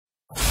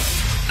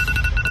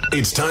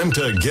It's time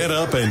to get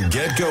up and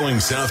get going,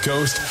 South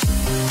Coast.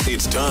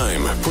 It's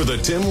time for the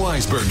Tim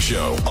Weisberg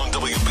Show on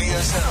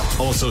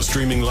WBSM. Also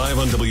streaming live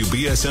on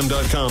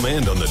WBSM.com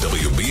and on the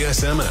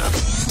WBSM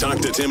app. Talk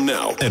to Tim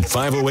now at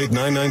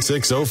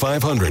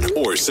 508-996-0500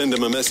 or send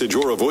him a message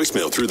or a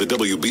voicemail through the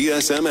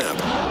WBSM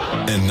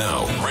app. And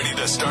now, ready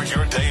to start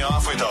your day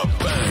off with a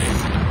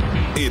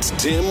bang. It's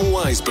Tim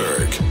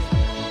Weisberg.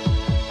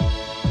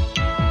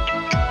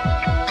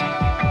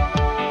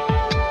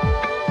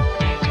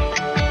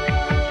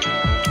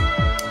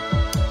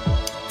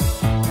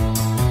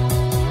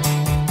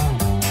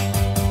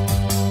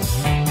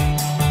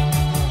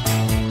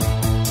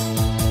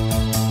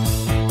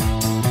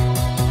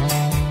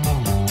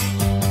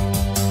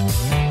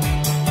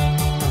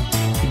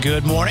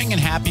 Good morning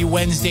and happy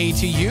Wednesday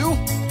to you.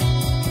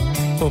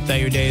 Hope that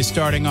your day is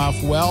starting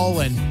off well.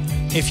 And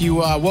if you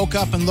woke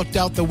up and looked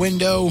out the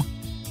window,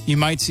 you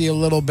might see a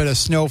little bit of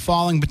snow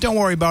falling, but don't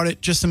worry about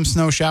it. Just some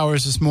snow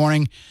showers this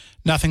morning.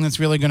 Nothing that's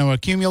really going to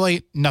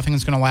accumulate. Nothing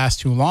that's going to last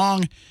too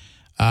long.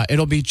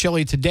 It'll be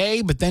chilly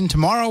today, but then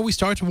tomorrow we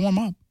start to warm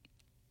up.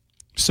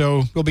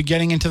 So we'll be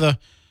getting into the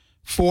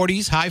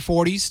 40s, high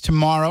 40s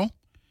tomorrow.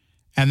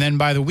 And then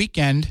by the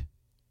weekend,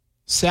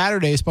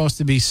 Saturday is supposed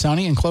to be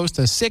sunny and close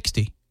to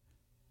 60.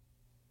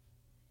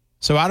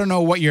 So I don't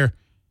know what your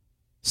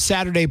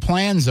Saturday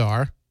plans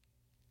are.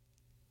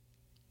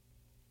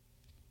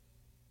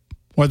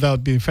 Whether it'll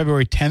be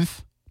February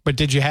 10th. But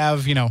did you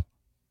have,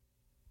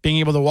 being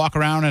able to walk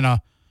around in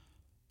a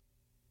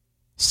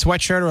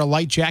sweatshirt or a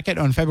light jacket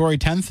on February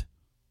 10th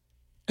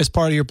as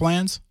part of your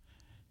plans?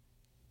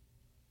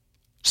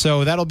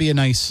 So that'll be a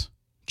nice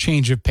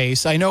change of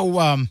pace. I know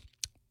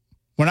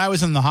when I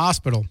was in the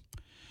hospital,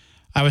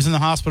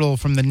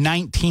 from the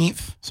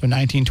 19th, so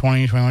 19,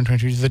 20, 21,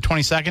 22, to the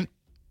 22nd,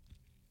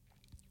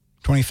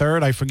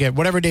 23rd, I forget,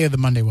 whatever day of the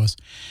Monday was.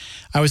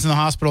 I was in the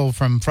hospital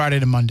from Friday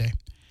to Monday.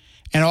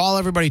 And all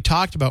everybody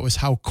talked about was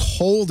how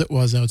cold it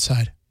was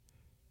outside.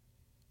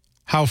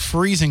 How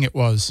freezing it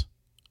was.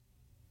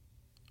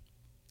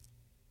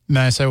 And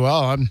I said,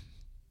 well,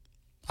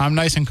 I'm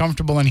nice and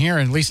comfortable in here,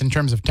 at least in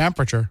terms of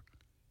temperature.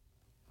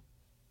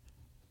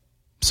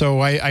 So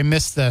I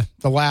missed the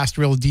last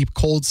real deep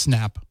cold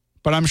snap.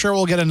 But I'm sure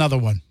we'll get another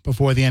one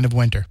before the end of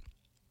winter.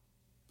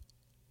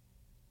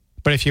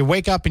 But if you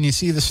wake up and you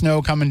see the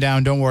snow coming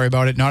down, don't worry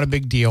about it. Not a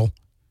big deal.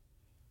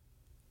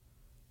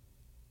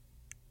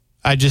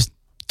 I just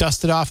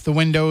dusted off the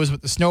windows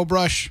with the snow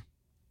brush.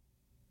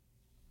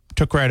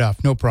 Took right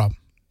off. No problem.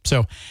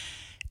 So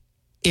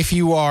if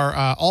you are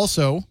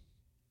also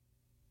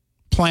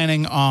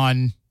planning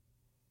on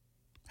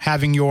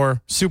having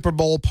your Super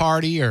Bowl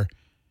party or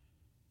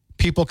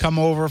people come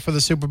over for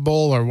the Super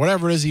Bowl or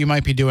whatever it is that you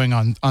might be doing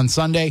on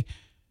Sunday,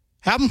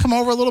 have them come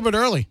over a little bit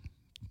early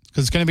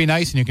because it's going to be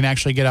nice and you can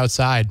actually get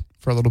outside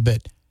for a little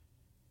bit.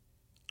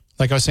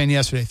 Like I was saying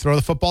yesterday, throw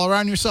the football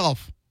around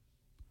yourself.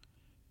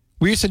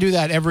 We used to do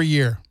that every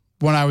year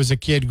when I was a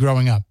kid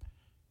growing up.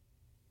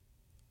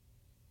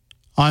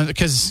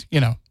 Because,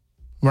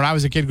 when I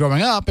was a kid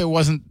growing up, it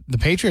wasn't the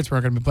Patriots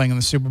weren't going to be playing in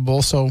the Super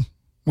Bowl, so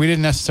we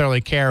didn't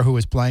necessarily care who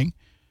was playing.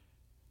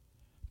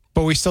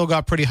 But we still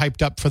got pretty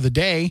hyped up for the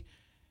day,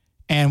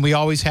 and we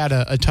always had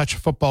a touch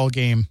football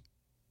game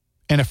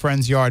in a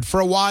friend's yard. For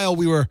a while,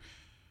 we were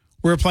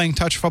playing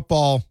touch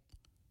football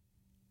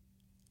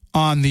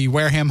on the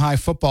Wareham High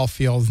football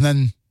field,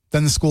 and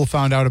then the school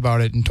found out about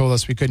it and told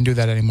us we couldn't do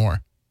that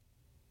anymore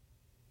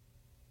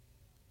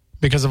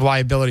because of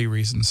liability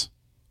reasons.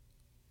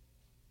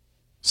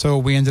 So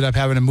we ended up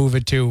having to move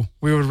it to,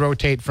 we would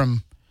rotate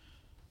from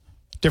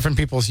different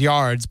people's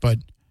yards, but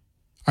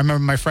I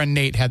remember my friend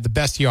Nate had the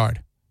best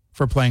yard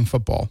for playing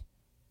football.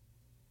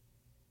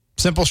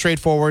 Simple,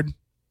 straightforward,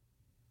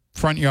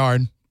 front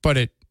yard, but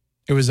it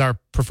was our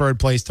preferred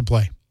place to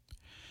play.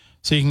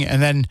 So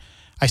and then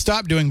I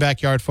stopped doing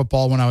backyard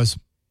football when I was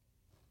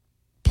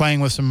playing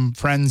with some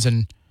friends,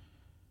 and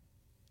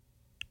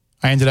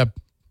I ended up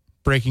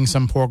breaking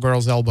some poor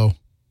girl's elbow.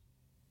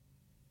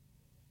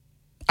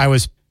 I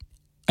was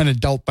an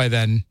adult by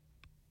then.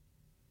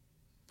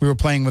 We were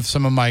playing with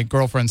some of my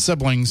girlfriend's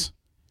siblings,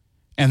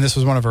 and this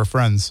was one of her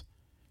friends.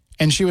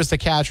 And she was the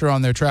catcher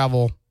on their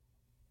travel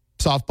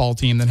softball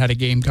team that had a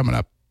game coming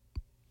up.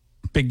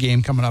 Big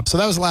game coming up. So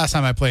that was the last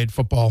time I played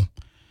football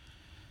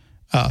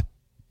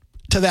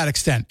to that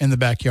extent in the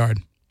backyard.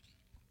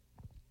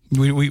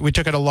 We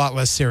took it a lot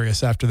less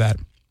serious after that.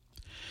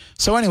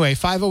 So anyway,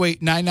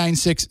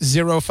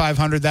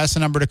 508-996-0500. That's the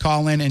number to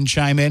call in and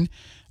chime in.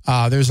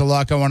 There's a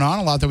lot going on,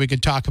 a lot that we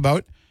could talk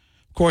about.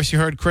 Of course, you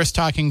heard Chris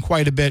talking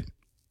quite a bit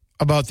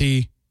about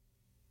the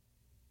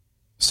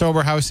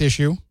sober house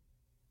issue.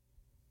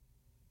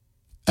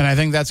 And I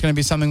think that's going to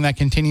be something that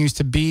continues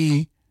to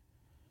be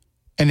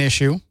an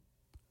issue.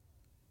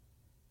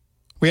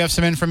 We have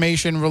some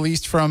information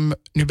released from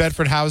New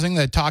Bedford Housing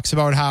that talks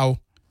about how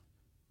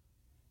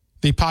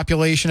the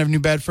population of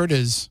New Bedford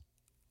is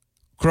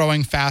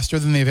growing faster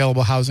than the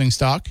available housing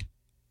stock.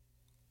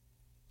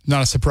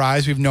 Not a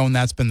surprise. We've known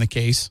that's been the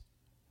case.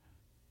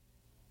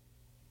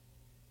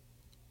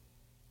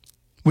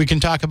 We can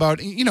talk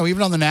about,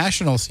 even on the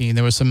national scene,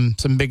 there was some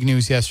big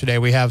news yesterday.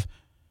 We have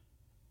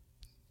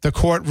the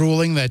court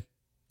ruling that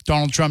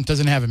Donald Trump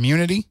doesn't have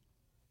immunity.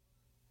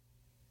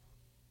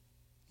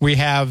 We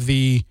have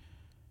the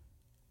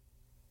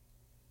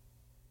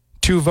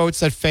 2 votes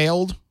that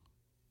failed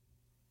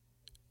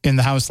in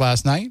the House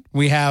last night.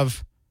 We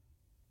have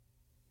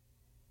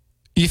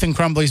Ethan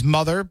Crumbley's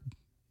mother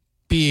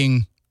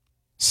being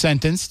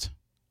sentenced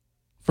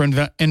for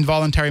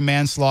involuntary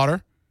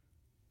manslaughter.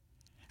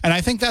 And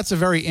I think that's a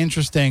very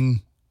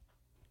interesting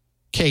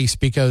case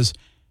because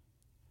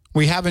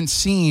we haven't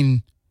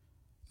seen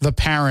the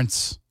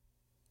parents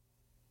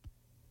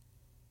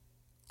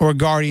or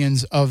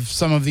guardians of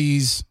some of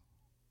these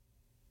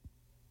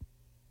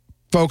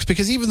folks,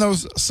 because even though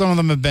some of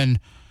them have been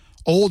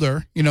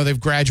older, they've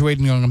graduated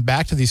and going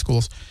back to these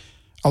schools,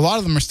 a lot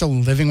of them are still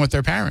living with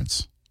their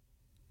parents.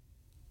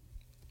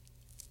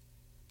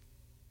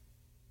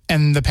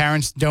 And the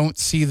parents don't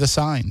see the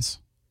signs.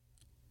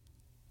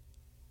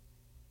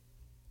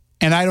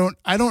 And I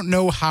don't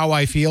know how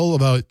I feel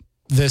about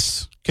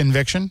this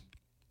conviction.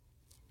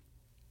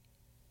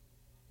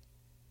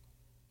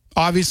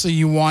 Obviously,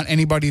 you want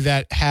anybody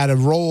that had a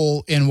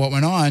role in what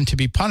went on to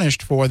be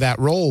punished for that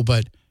role,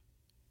 but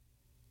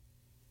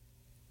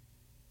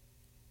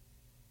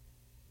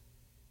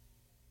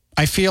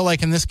I feel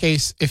like in this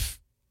case, if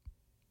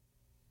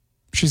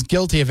she's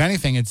guilty of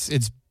anything,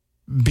 it's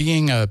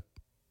being a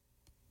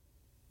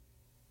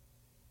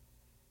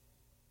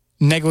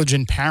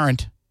negligent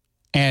parent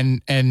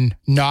and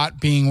not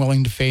being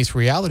willing to face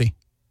reality.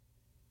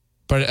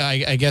 But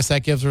I guess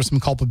that gives her some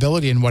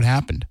culpability in what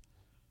happened.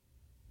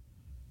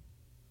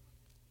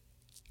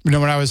 When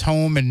I was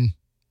home and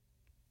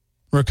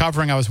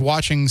recovering, I was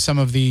watching some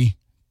of the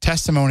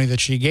testimony that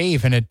she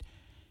gave, and it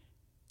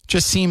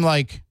just seemed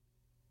like,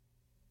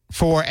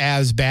 for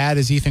as bad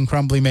as Ethan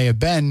Crumbley may have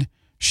been,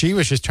 she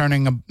was just I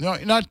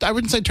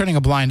wouldn't say turning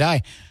a blind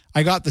eye.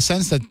 I got the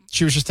sense that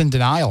she was just in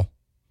denial.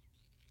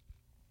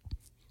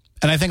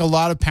 And I think a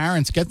lot of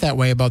parents get that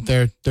way about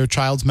their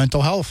child's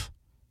mental health.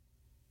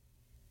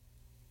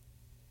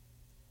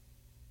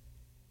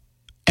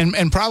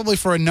 And probably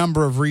for a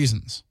number of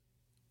reasons.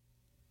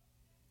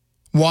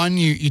 One,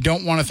 you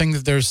don't want to think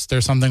that there's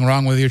something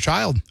wrong with your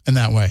child in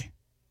that way.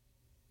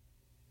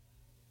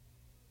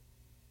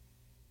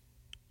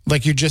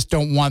 Like, you just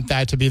don't want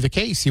that to be the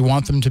case. You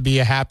want them to be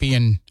a happy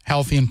and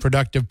healthy and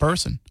productive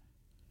person.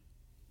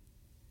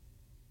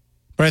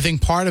 But I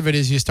think part of it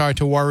is you start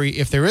to worry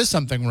if there is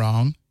something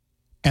wrong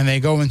and they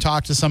go and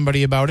talk to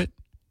somebody about it,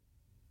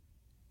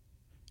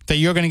 that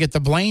you're going to get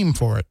the blame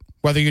for it,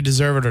 whether you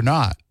deserve it or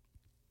not.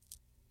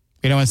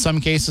 In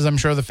some cases, I'm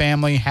sure the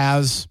family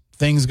has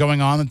things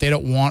going on that they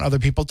don't want other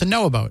people to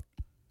know about.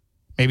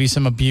 Maybe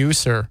some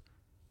abuse or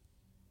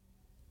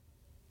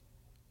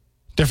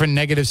different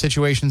negative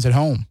situations at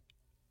home.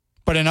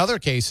 But in other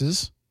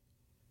cases,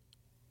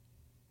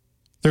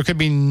 there could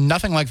be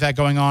nothing like that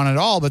going on at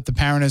all, but the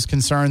parent is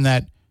concerned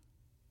that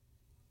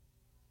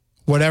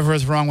whatever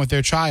is wrong with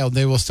their child,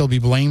 they will still be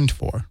blamed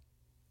for.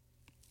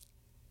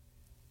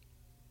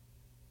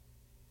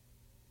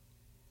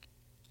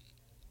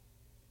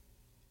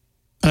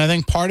 And I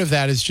think part of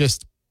that is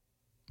just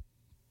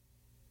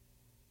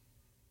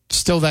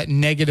still that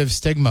negative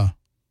stigma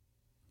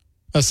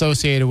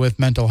associated with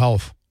mental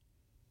health.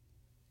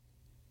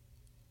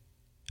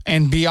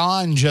 And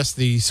beyond just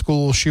the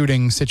school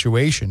shooting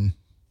situation,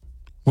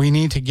 we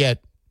need to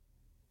get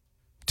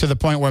to the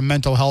point where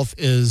mental health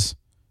is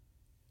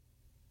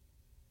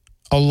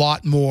a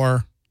lot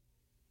more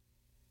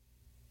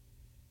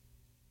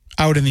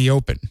out in the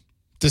open,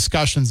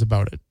 discussions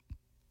about it.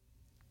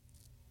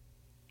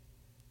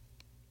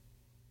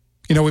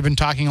 We've been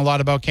talking a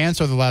lot about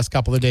cancer the last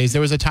couple of days.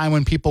 There was a time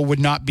when people would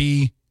not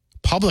be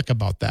public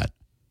about that.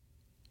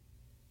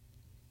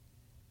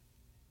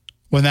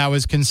 When that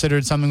was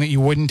considered something that you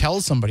wouldn't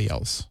tell somebody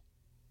else.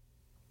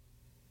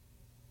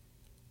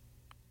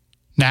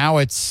 Now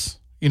it's,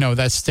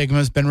 that stigma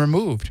has been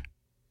removed.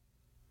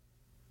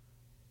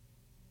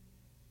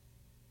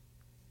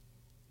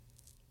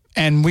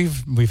 And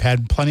we've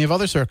had plenty of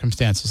other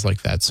circumstances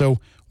like that. So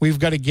we've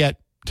got to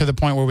get to the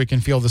point where we can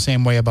feel the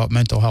same way about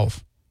mental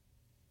health.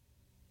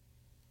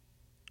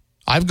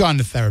 I've gone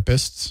to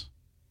therapists.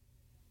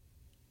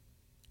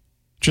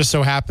 Just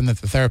so happened that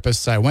the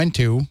therapists I went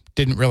to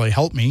didn't really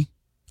help me.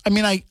 I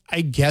mean,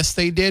 I guess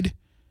they did.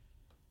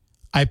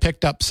 I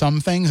picked up some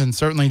things, and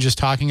certainly just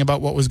talking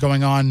about what was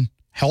going on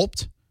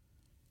helped.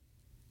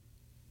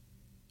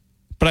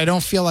 But I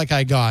don't feel like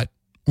I got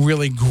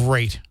really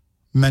great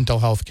mental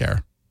health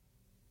care.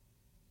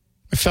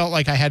 I felt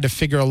like I had to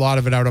figure a lot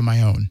of it out on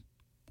my own.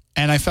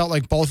 And I felt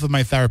like both of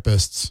my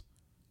therapists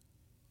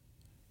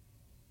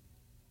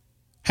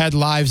had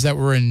lives that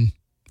were in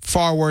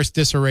far worse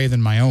disarray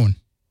than my own.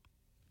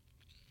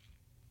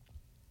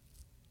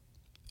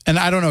 And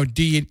I don't know,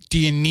 do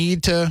you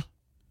need to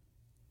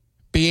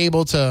be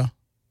able to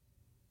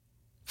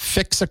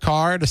fix a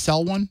car to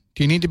sell one?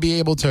 Do you need to be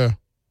able to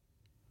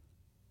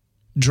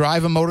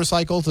drive a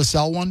motorcycle to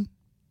sell one?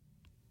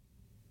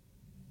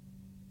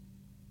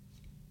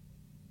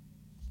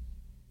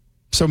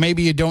 So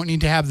maybe you don't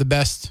need to have the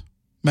best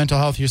mental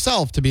health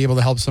yourself to be able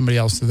to help somebody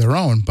else to their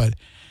own. But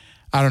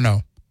I don't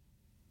know.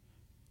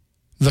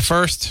 The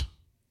first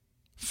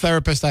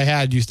therapist I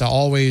had used to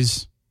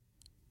always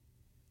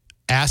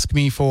ask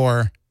me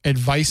for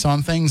advice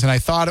on things. And I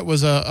thought it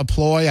was a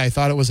ploy. I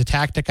thought it was a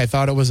tactic. I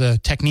thought it was a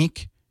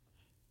technique.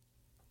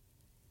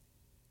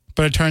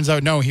 But it turns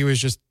out, no, he was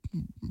just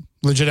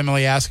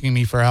legitimately asking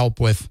me for help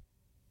with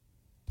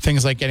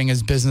things like getting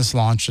his business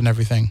launched and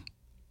everything.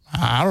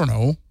 I don't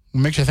know.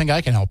 What makes you think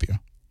I can help you?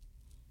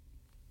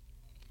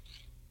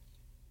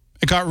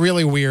 It got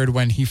really weird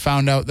when he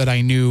found out that I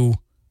knew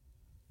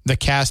the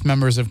cast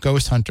members of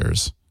Ghost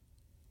Hunters.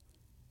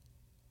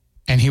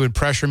 And he would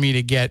pressure me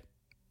to get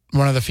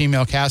one of the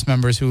female cast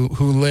members who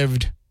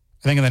lived,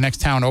 I think, in the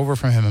next town over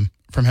from him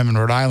in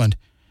Rhode Island.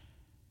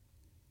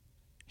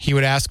 He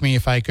would ask me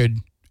if I could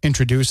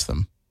introduce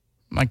them.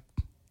 Like,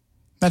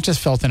 that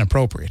just felt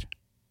inappropriate.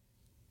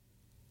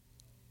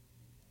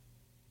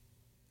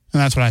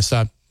 And that's when I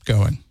stopped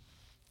going.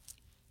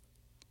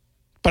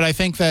 But I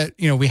think that,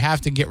 we have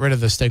to get rid of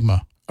the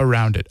stigma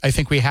around it. I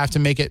think we have to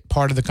make it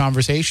part of the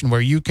conversation where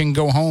you can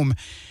go home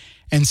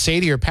and say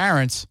to your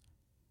parents,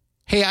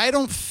 hey, I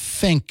don't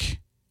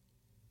think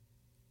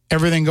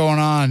everything going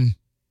on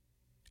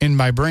in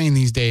my brain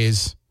these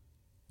days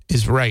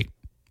is right.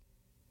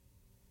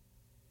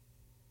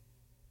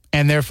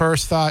 And their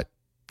first thought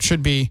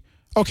should be,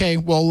 okay,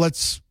 well,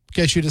 let's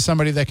get you to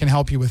somebody that can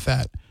help you with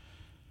that.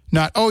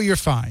 Not, oh, you're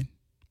fine.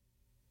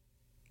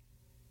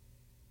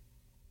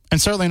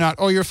 And certainly not,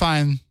 oh, you're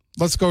fine.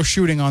 Let's go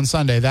shooting on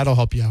Sunday. That'll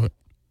help you out.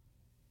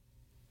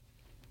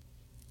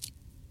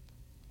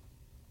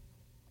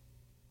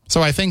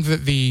 So I think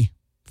that the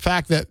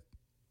fact that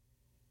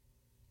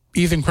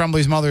Ethan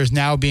Crumbley's mother is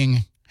now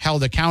being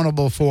held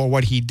accountable for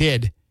what he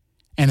did,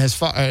 and his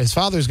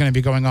father is going to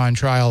be going on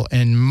trial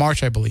in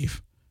March, I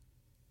believe.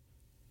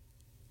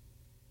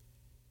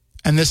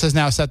 And this has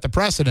now set the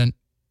precedent.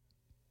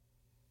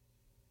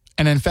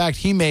 And in fact,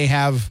 he may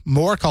have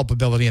more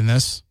culpability in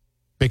this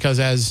because,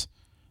 as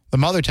the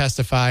mother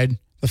testified,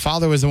 the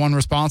father was the one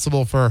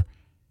responsible for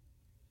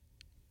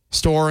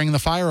storing the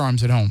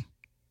firearms at home.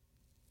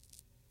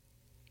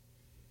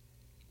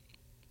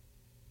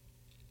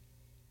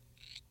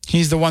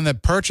 He's the one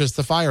that purchased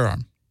the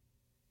firearm.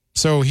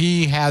 So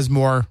he has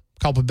more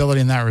culpability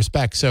in that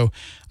respect. So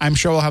I'm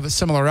sure we'll have a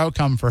similar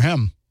outcome for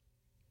him.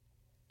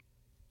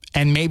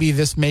 And maybe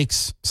this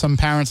makes some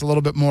parents a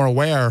little bit more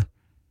aware,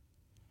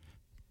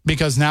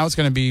 because now it's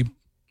going to be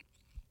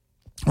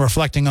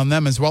reflecting on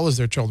them as well as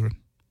their children.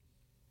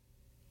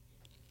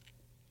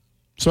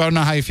 So I don't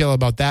know how you feel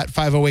about that.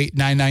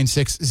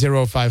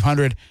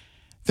 508-996-0500.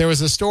 There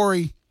was a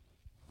story,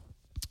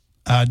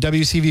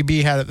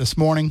 WCVB had it this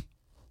morning,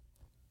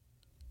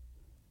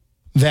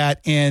 that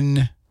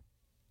in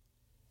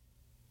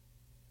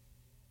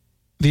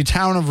the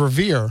town of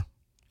Revere,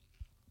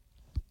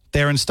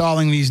 they're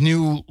installing these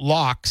new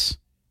locks,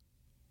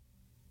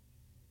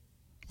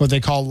 what they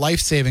call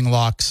life-saving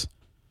locks,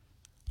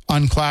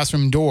 on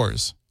classroom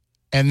doors.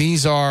 And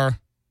these are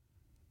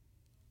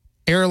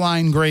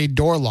airline-grade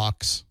door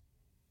locks.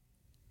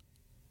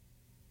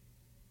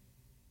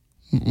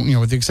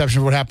 With the exception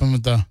of what happened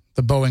with the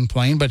Boeing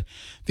plane. But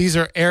these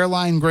are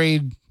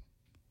airline-grade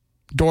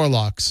door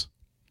locks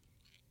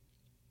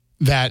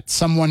that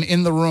someone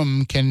in the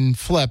room can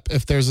flip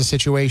if there's a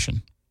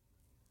situation.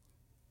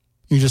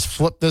 You just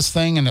flip this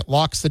thing and it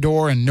locks the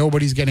door and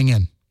nobody's getting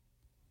in.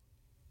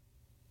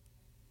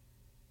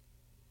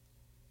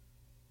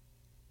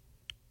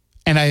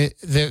 And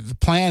the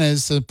plan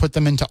is to put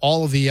them into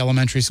all of the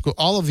elementary school,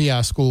 all of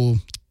the school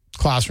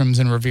classrooms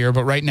in Revere.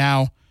 But right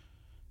now,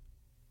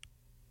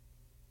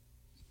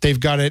 they've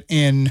got it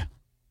in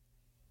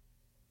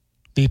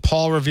the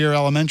Paul Revere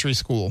Elementary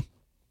School.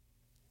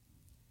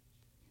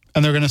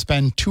 And they're going to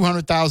spend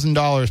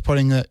 $200,000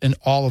 putting it in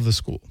all of the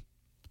school.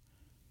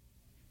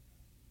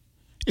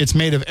 It's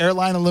made of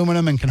airline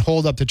aluminum and can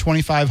hold up to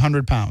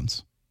 2,500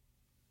 pounds.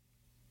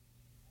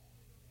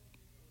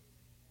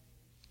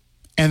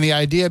 And the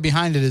idea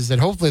behind it is that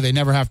hopefully they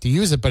never have to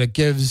use it, but it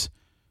gives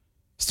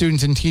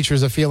students and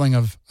teachers a feeling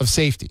of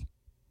safety.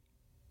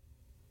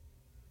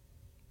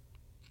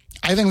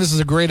 I think this is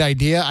a great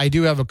idea. I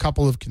do have a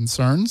couple of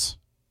concerns.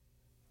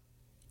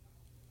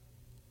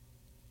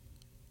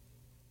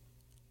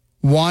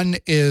 One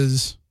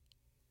is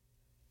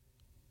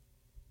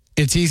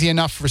it's easy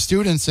enough for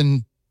students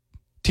and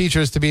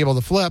teachers to be able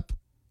to flip.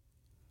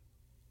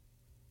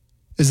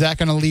 Is that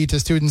going to lead to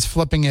students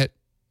flipping it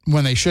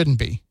when they shouldn't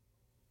be?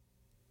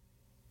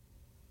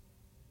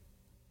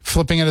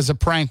 Flipping it as a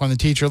prank when the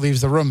teacher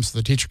leaves the room so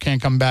the teacher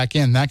can't come back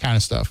in, that kind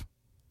of stuff.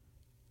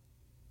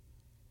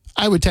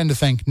 I would tend to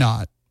think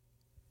not.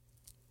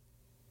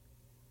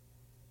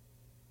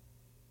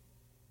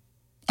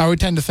 I would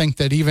tend to think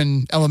that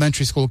even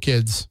elementary school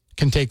kids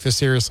can take this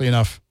seriously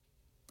enough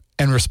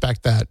and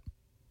respect that.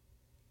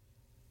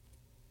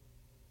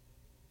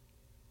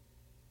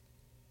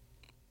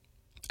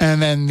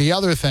 And then the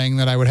other thing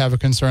that I would have a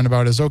concern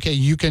about is, okay,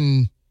 you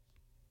can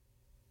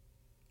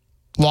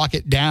lock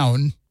it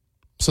down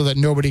so that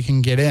nobody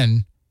can get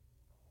in.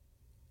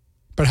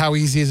 But how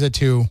easy is it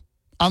to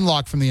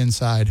unlock from the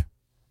inside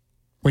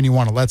when you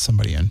want to let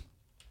somebody in?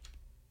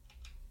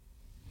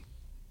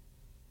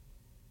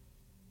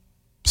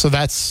 So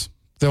that's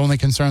the only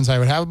concerns I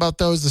would have about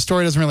those. The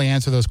story doesn't really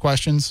answer those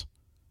questions.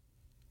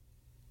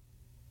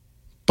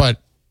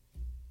 But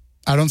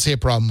I don't see a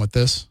problem with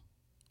this.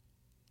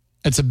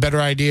 It's a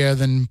better idea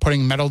than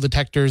putting metal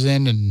detectors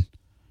in and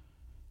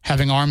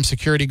having armed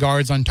security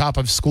guards on top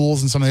of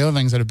schools and some of the other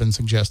things that have been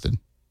suggested.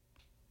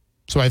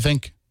 So I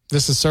think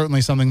this is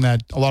certainly something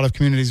that a lot of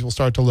communities will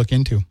start to look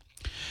into.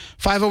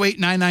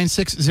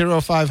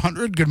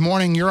 508-996-0500. Good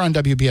morning. You're on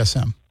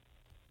WBSM.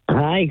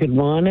 Hi, good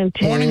morning,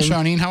 Tim. Morning,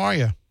 Shawneen. How are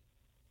you?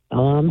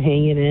 Oh, I'm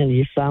hanging in.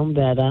 You sound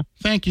better.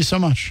 Thank you so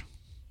much.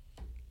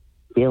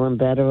 Feeling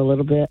better a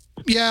little bit?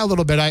 Yeah, a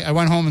little bit. I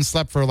went home and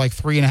slept for like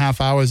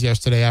 3.5 hours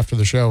yesterday after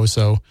the show,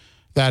 so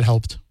that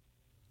helped.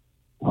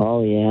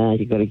 Oh, yeah.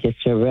 You got to get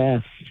your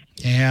rest.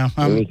 Yeah.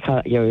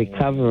 You're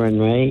recovering,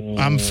 right?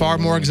 I'm far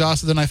more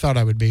exhausted than I thought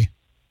I would be.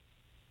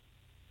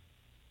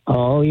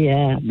 Oh,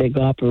 yeah. Big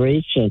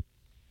operation.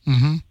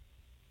 Mm-hmm.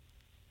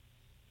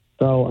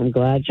 So I'm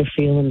glad you're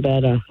feeling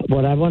better.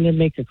 But I wanted to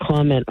make a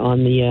comment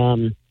on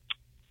the,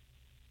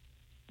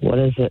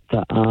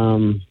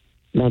 the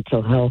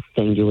mental health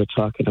thing you were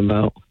talking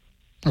about.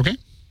 Okay.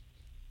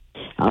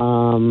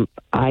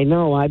 I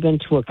know I've been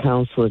to a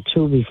counselor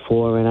too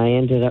before, and I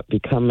ended up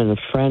becoming a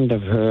friend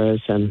of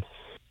hers, and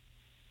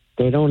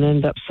they don't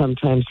end up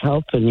sometimes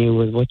helping you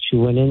with what you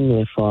went in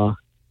there for.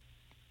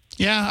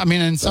 Yeah, I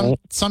mean, and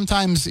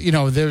sometimes, you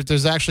know,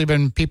 there's actually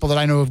been people that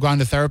I know who have gone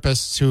to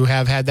therapists who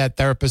have had that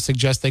therapist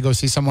suggest they go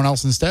see someone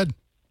else instead.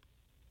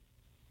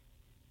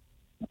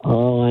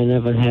 Oh, I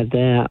never had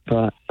that,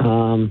 but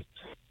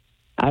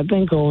I've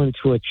been going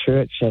to a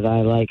church that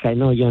I like. I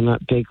know you're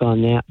not big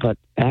on that, but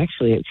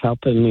actually it's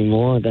helping me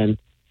more than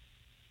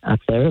a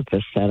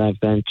therapist that I've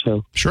been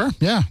to. Sure,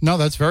 yeah. No,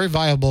 that's very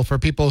viable for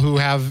people who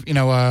have,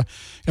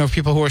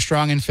 people who are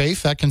strong in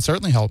faith. That can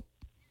certainly help.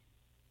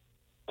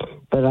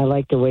 But I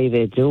like the way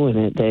they're doing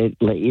it. They're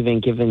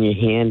even giving you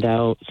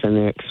handouts and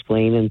they're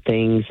explaining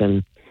things,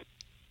 and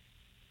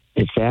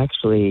it's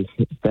actually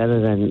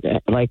better than,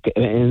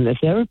 and the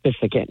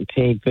therapists are getting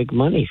paid big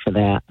money for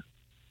that.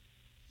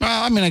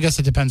 Well, I mean, I guess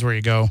it depends where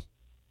you go.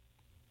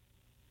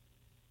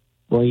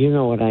 Well, you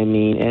know what I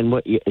mean. And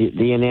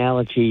the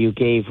analogy you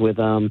gave with,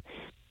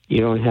 you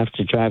don't have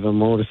to drive a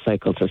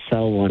motorcycle to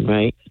sell one,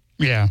 right?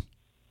 Yeah.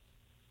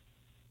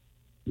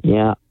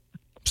 Yeah.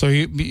 So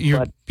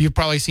you've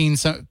probably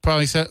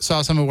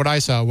saw some of what I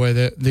saw, where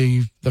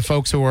the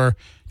folks who were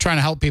trying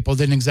to help people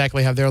didn't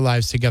exactly have their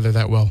lives together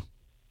that well.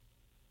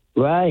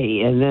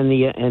 Right, and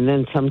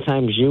then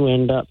sometimes you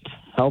end up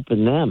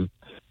helping them,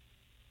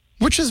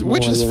 which is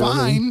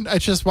fine.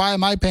 It's just, why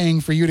am I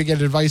paying for you to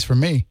get advice from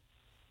me?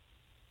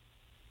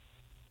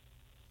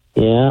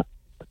 Yeah.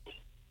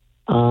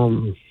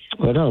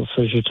 What else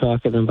was you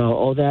talking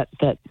about?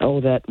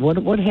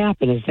 What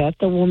happened? Is that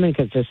the woman?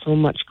 Because there's so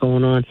much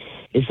going on.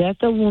 Is that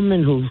the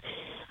woman who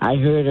I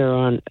heard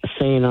her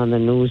saying on the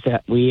news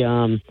that we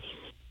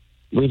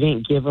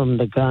didn't give him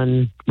the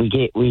gun.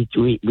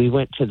 We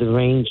went to the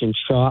range and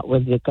shot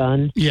with the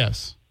gun?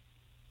 Yes.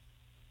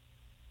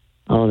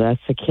 Oh,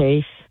 that's the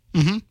case?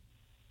 Mm-hmm.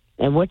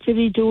 And what did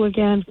he do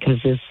again?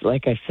 Because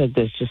like I said,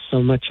 there's just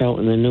so much out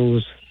in the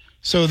news.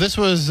 So this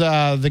was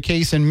the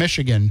case in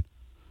Michigan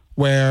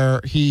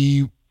where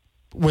he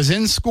was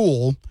in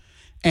school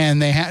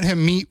and they had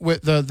him meet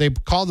with they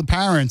called the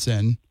parents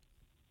in,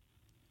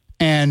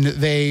 and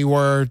they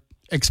were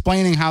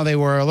explaining how they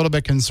were a little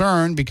bit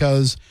concerned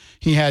because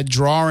he had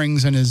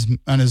drawings in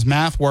his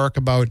math work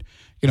about,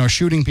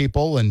 shooting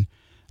people, and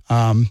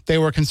they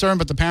were concerned,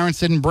 but the parents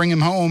didn't bring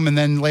him home. And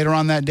then later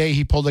on that day,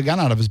 he pulled a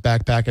gun out of his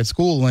backpack at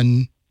school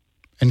and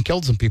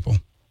killed some people.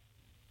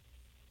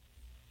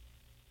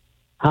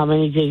 How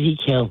many did he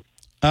kill?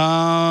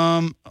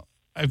 I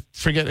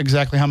forget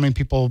exactly how many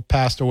people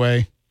passed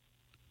away.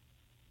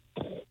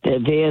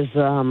 There's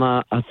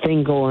a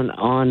thing going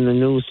on the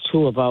news,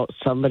 too, about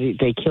somebody,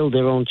 they killed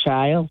their own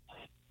child.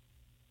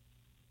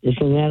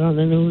 Isn't that on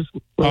the news?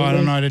 Oh, I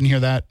don't know. I didn't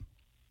hear that.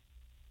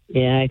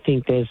 Yeah, I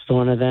think there's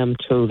one of them,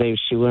 too. They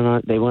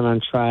went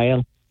on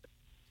trial.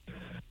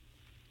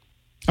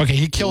 Okay,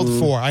 he killed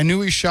 4. I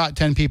knew he shot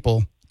 10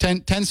 people.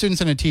 10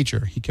 students and a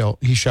teacher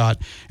he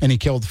shot, and he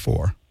killed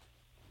 4.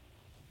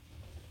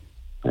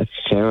 That's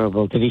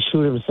terrible. Did he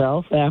shoot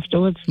himself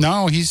afterwards?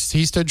 No, he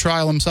stood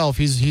trial himself.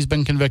 He's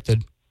been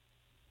convicted.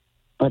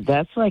 But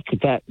that's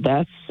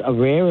that's a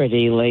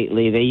rarity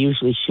lately. They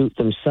usually shoot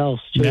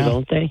themselves too,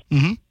 don't they?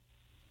 Mm-hmm.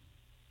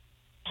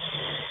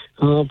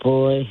 Oh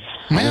boy.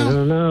 Yeah. I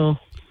don't know.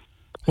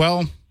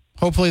 Well,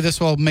 hopefully this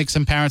will make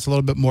some parents a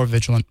little bit more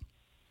vigilant.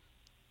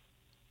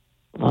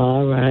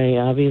 All right,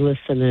 I'll be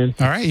listening.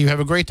 All right, you have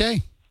a great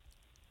day.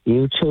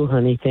 You too,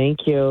 honey.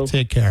 Thank you.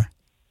 Take care.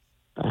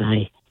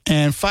 Bye.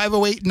 And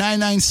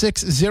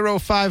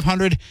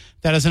 508-996-0500.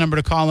 That is the number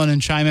to call in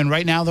and chime in.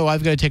 Right now, though,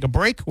 I've got to take a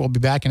break. We'll be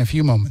back in a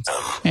few moments.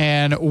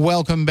 And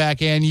welcome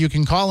back in. You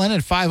can call in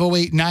at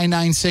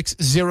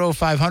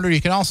 508-996-0500. You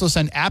can also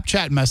send app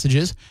chat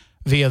messages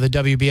via the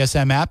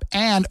WBSM app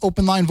and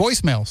open line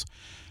voicemails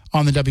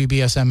on the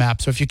WBSM app.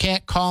 So if you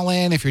can't call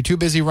in, if you're too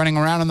busy running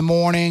around in the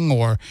morning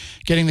or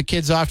getting the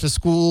kids off to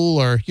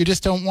school, or you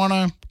just don't want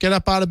to get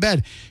up out of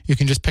bed, you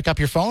can just pick up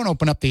your phone,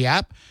 open up the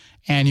app,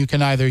 and you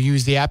can either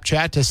use the app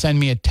chat to send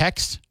me a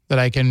text that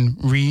I can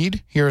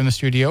read here in the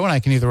studio, and I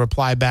can either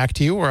reply back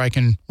to you, or I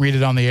can read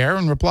it on the air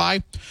and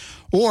reply,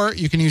 or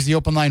you can use the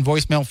open line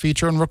voicemail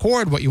feature and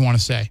record what you want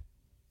to say.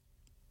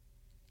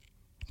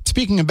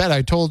 Speaking of bed,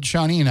 I told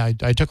Shawneen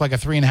I took like a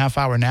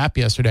 3.5-hour nap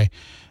yesterday.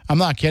 I'm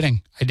not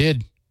kidding. I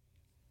did.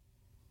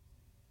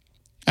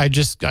 I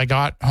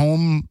got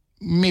home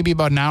maybe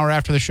about an hour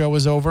after the show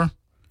was over,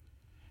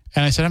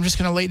 and I said, I'm just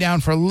going to lay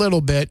down for a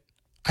little bit.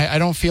 I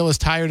don't feel as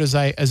tired as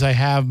I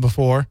have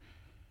before,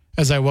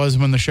 as I was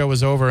when the show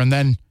was over. And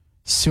then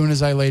as soon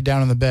as I laid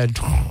down in the bed,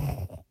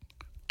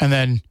 and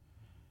then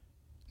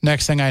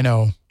next thing I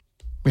know,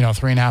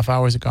 3.5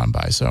 hours had gone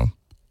by. So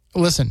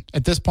listen,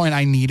 at this point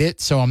I need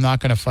it, so I'm not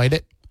going to fight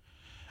it.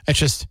 It's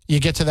just, you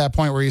get to that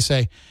point where you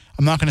say,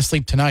 I'm not going to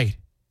sleep tonight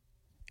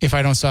if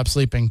I don't stop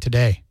sleeping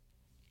today.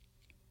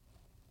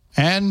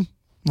 And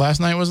last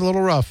night was a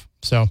little rough.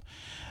 So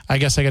I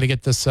guess I got to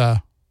get this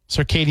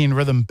circadian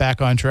rhythm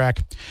back on track.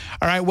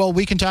 All right, well,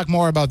 we can talk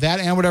more about that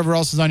and whatever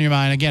else is on your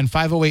mind. Again,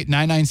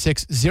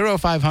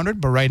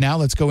 508-996-0500. But right now,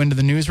 let's go into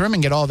the newsroom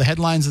and get all the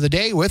headlines of the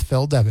day with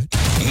Phil Devitt.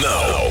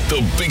 Now,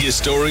 the biggest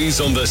stories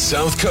on the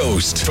South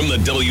Coast from the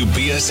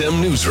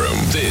WBSM Newsroom.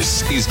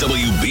 This is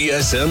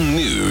WBSM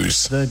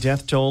News. The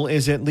death toll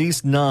is at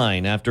least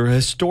 9 after a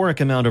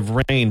historic amount of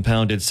rain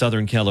pounded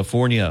Southern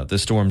California. The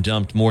storm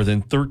dumped more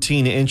than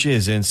 13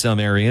 inches in some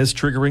areas,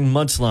 triggering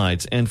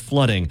mudslides and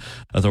flooding.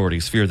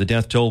 Authorities fear the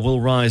death toll will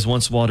rise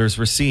once waters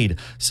recede.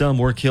 Some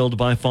were killed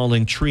by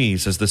falling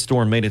trees as the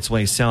storm made its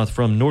way south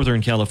from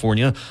Northern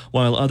California,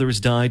 while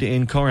others died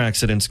in car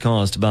accidents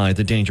caused by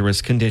the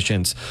dangerous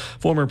conditions.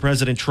 Former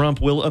President Trump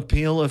will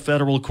appeal a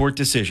federal court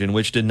decision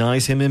which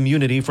denies him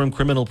immunity from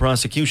criminal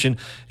prosecution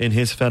in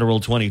his federal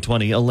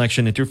 2020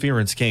 election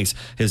interference case.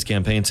 His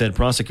campaign said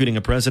prosecuting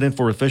a president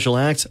for official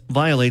acts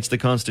violates the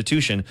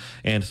Constitution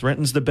and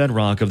threatens the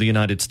bedrock of the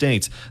United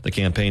States. The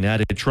campaign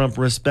added Trump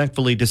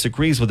respectfully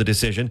disagrees with the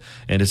decision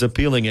and is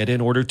appealing it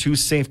in order to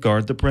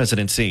safeguard the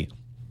presidency.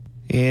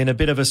 In a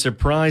bit of a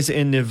surprise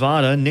in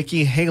Nevada,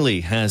 Nikki Haley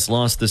has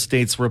lost the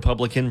state's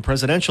Republican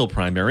presidential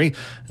primary.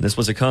 This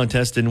was a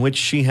contest in which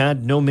she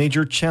had no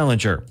major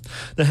challenger.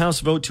 The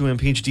House vote to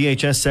impeach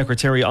DHS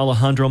Secretary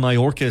Alejandro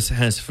Mayorkas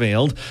has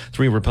failed.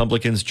 3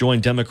 Republicans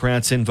joined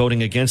Democrats in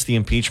voting against the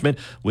impeachment,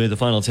 with the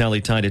final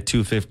tally tied at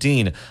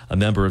 215. A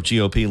member of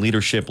GOP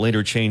leadership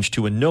later changed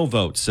to a no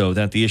vote so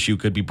that the issue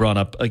could be brought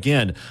up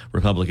again.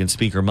 Republican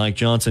Speaker Mike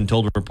Johnson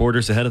told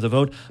reporters ahead of the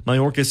vote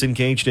Mayorkas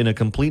engaged in a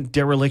complete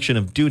dereliction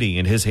of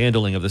duty in his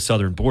handling of the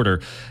southern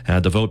border.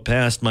 Had the vote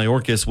passed,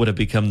 Mayorkas would have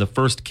become the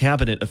first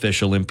cabinet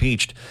official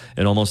impeached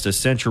in almost a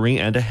century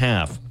and a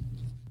half.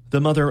 The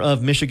mother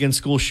of Michigan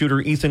school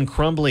shooter Ethan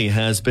Crumbley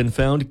has been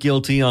found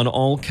guilty on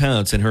all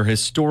counts in her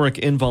historic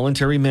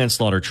involuntary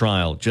manslaughter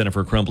trial.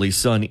 Jennifer Crumbley's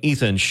son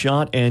Ethan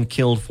shot and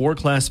killed 4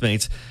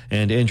 classmates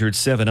and injured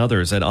 7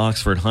 others at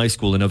Oxford High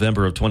School in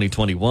November of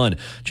 2021.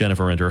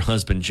 Jennifer and her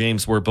husband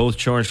James were both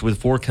charged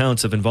with 4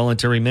 counts of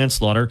involuntary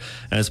manslaughter,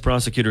 as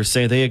prosecutors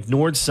say they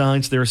ignored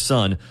signs their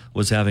son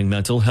was having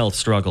mental health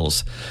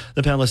struggles.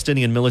 The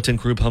Palestinian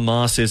militant group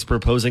Hamas is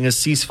proposing a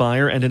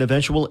ceasefire and an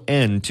eventual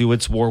end to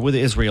its war with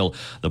Israel.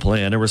 The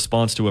plan, a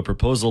response to a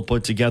proposal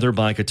put together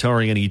by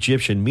Qatari and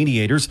Egyptian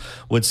mediators,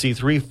 would see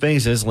 3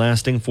 phases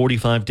lasting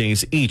 45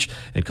 days each.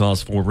 It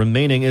calls for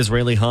remaining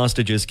Israeli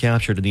hostages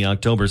captured in the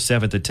October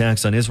 7th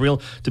attacks on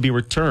Israel to be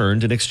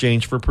returned in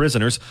exchange for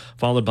prisoners,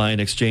 followed by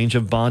an exchange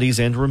of bodies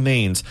and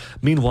remains.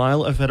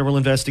 Meanwhile, a federal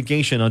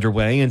investigation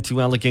underway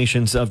into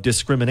allegations of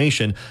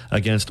discrimination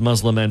against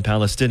Muslim and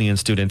Palestinian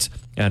students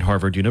at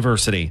Harvard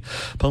University.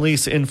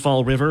 Police in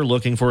Fall River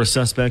looking for a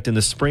suspect in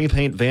the spray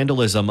paint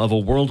vandalism of a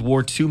World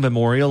War II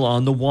memorial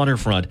on the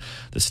waterfront.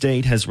 The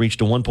state has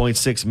reached a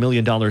 $1.6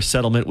 million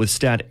settlement with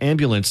Stat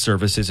Ambulance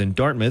Services in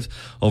Dartmouth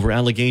over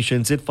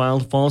allegations it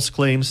filed false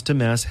claims to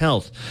Mass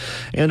Health.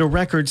 And a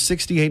record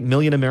 68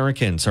 million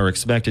Americans are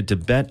expected to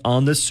bet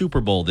on the Super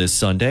Bowl this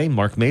Sunday.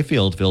 Mark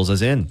Mayfield fills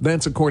us in.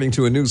 That's according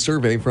to a new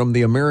survey from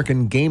the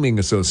American Gaming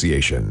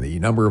Association. The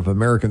number of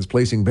Americans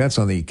placing bets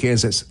on the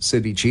Kansas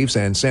City Chiefs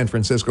and San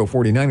Francisco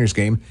 49ers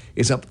game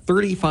is up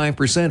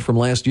 35% from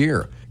last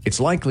year. It's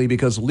likely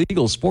because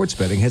legal sports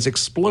betting has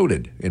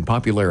exploded in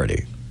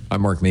popularity.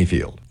 I'm Mark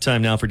Mayfield.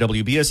 Time now for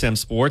WBSM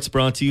Sports,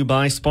 brought to you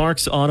by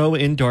Sparks Auto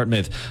in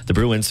Dartmouth. The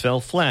Bruins fell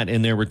flat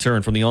in their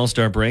return from the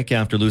All-Star break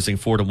after losing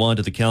 4-1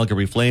 to the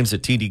Calgary Flames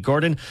at TD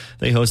Garden.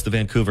 They host the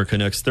Vancouver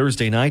Canucks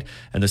Thursday night,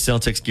 and the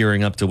Celtics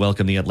gearing up to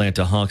welcome the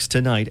Atlanta Hawks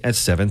tonight at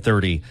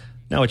 7:30.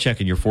 Now a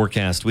check in your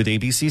forecast with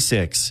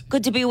ABC6.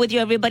 Good to be with you,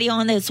 everybody,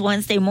 on this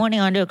Wednesday morning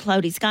under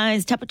cloudy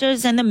skies.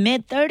 Temperatures in the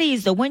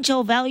mid-30s. The wind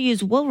chill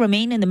values will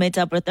remain in the mid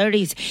to upper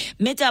 30s,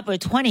 mid to upper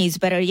 20s,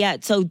 better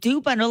yet. So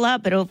do bundle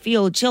up. It'll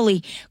feel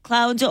chilly.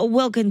 Clouds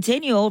will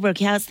continue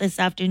overcast this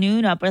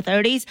afternoon, upper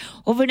 30s.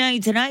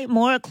 Overnight tonight,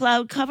 more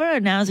cloud cover.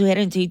 And as we head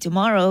into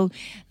tomorrow,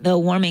 the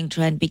warming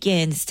trend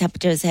begins.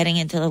 Temperatures heading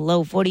into the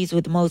low 40s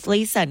with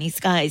mostly sunny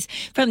skies.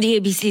 From the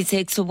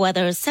ABC6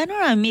 Weather Center,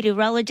 I'm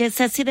meteorologist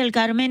Ceci Del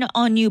Carmen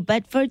on New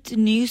Bedford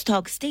News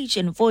Talk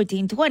Station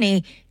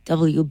 1420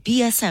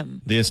 WBSM.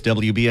 This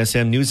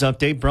WBSM News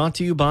Update brought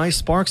to you by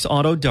Sparks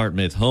Auto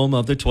Dartmouth, home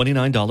of the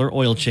 $29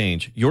 oil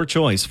change. Your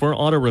choice for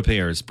auto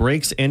repairs,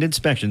 brakes, and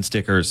inspection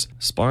stickers.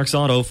 Sparks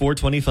Auto,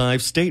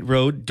 425 State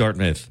Road,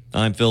 Dartmouth.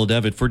 I'm Phil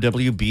Devitt for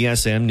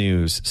WBSM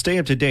News. Stay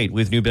up to date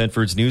with New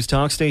Bedford's News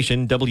Talk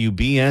Station,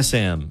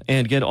 WBSM,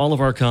 and get all of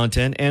our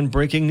content and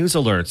breaking news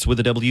alerts with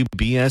the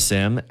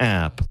WBSM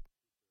app.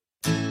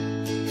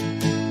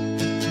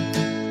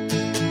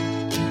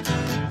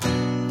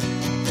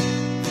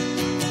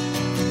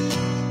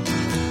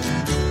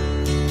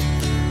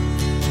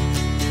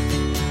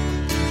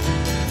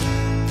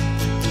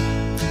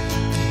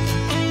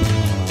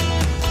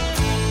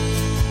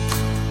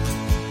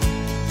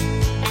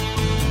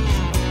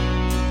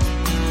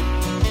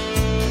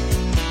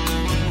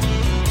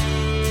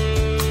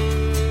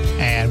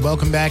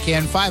 Welcome back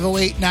in.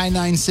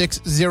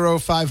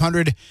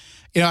 508-996-0500.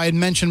 You know, I had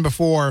mentioned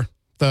before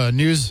the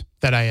news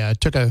that I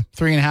took a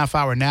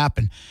 3.5-hour nap,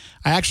 and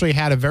I actually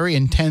had a very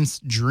intense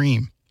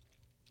dream.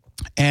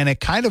 And it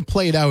kind of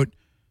played out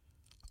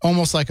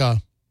almost like a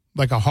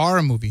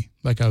horror movie,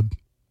 like a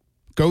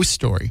ghost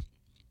story.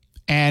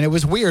 And it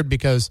was weird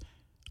because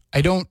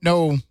I don't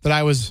know that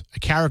I was a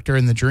character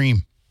in the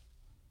dream.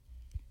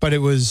 But it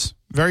was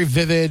very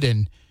vivid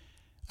and,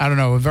 I don't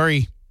know,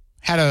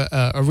 had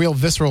a real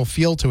visceral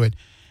feel to it.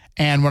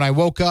 And when I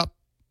woke up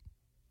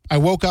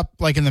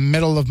like in the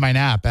middle of my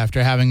nap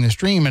after having this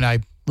dream, and I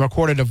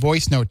recorded a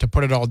voice note to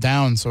put it all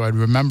down so I'd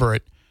remember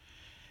it.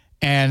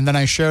 And then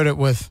I shared it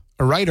with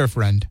a writer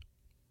friend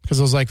because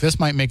I was like, this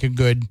might make a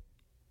good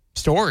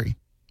story.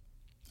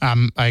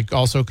 I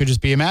also could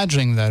just be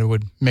imagining that it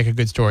would make a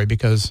good story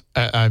because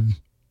I'm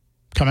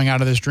coming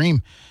out of this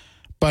dream.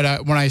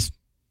 But when I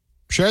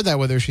shared that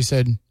with her, she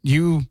said,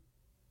 "You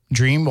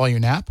dream while you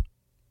nap?"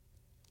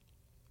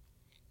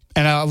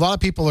 And a lot of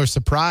people are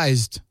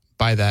surprised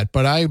by that,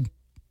 but I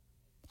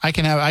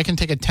can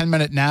take a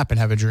 10-minute nap and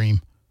have a dream.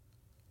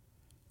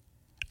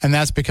 And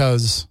that's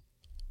because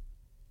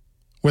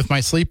with my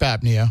sleep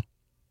apnea,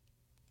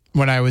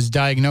 when I was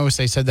diagnosed,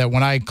 they said that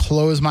when I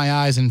close my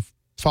eyes and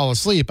fall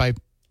asleep, I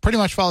pretty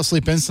much fall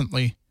asleep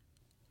instantly.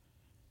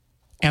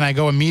 And I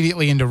go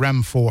immediately into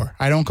REM 4.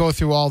 I don't go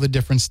through all the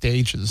different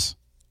stages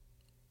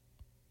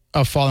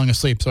of falling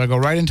asleep. So I go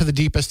right into the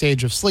deepest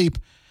stage of sleep.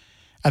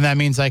 And that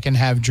means I can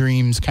have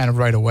dreams kind of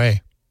right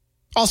away.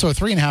 Also, a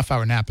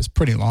 3.5-hour nap is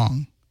pretty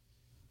long.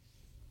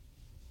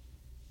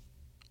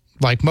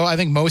 Like, I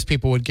think most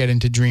people would get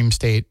into dream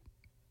state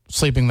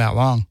sleeping that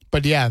long.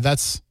 But yeah,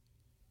 that's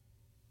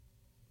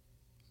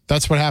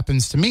what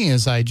happens to me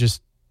is I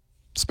just,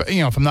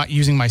 if I'm not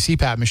using my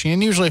CPAP machine,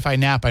 and usually if I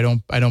nap, I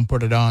don't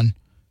put it on.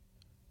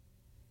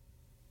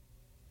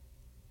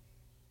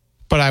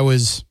 But it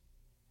was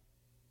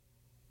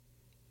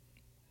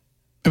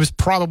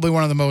probably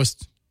one of the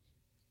most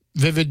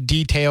vivid,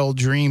 detailed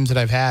dreams that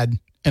I've had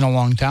in a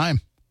long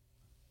time.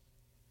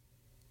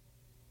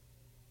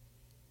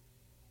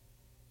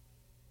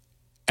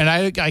 And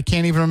I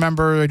can't even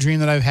remember a dream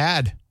that I've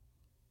had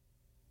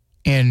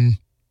in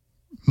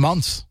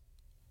months.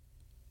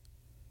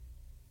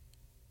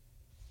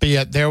 But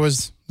yet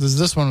this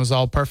one was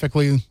all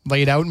perfectly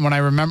laid out. And when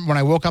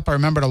I woke up, I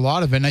remembered a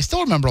lot of it, and I still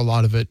remember a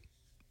lot of it.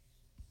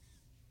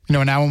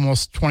 Now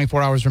almost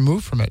 24 hours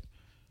removed from it.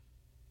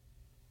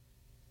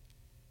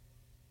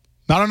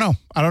 I don't know.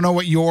 I don't know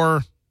what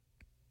your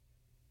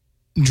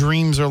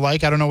dreams are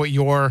like. I don't know what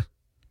your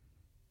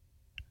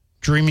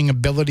dreaming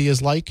ability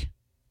is like.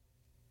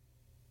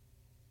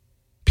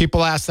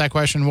 People ask that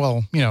question,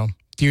 well, do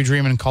you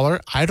dream in color?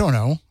 I don't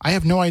know. I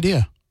have no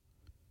idea.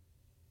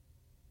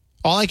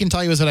 All I can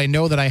tell you is that I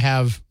know that I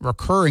have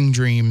recurring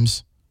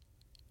dreams,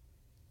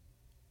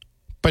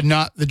 but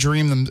not the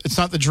dream. It's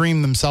not the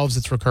dream themselves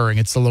that's recurring.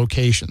 It's the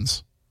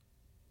locations.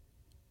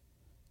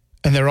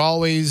 And they're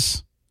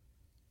always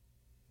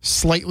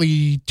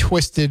slightly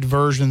twisted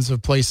versions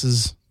of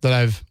places that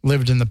I've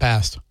lived in the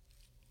past.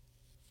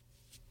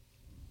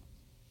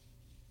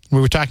 We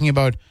were talking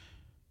about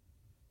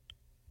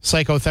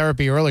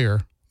psychotherapy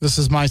earlier. This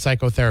is my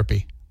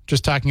psychotherapy.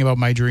 Just talking about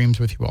my dreams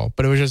with you all.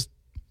 But it was just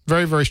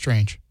very, very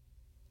strange.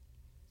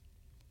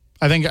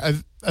 I think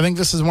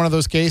this is one of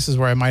those cases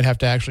where I might have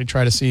to actually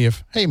try to see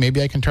if, hey,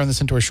 maybe I can turn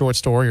this into a short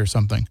story or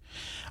something.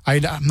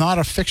 I'm not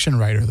a fiction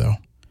writer, though.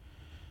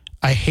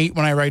 I hate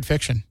when I write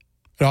fiction.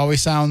 It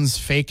always sounds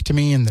fake to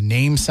me, and the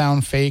names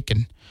sound fake,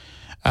 and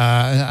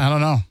I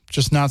don't know.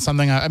 Just not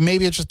something.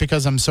 Maybe it's just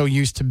because I'm so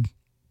used to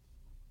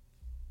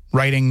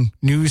writing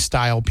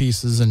news-style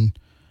pieces and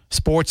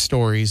sports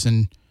stories.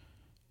 And,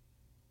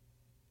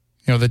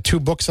 the 2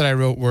 books that I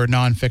wrote were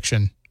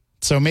nonfiction.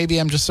 So maybe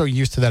I'm just so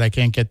used to that I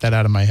can't get that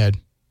out of my head.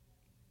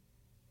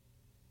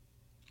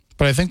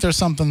 But I think there's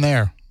something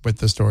there with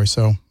the story.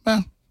 So,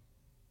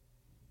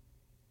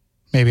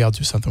 maybe I'll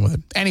do something with it.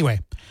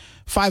 Anyway,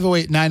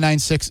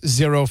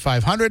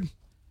 508-996-0500.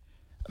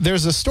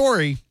 There's a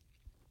story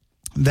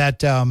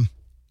that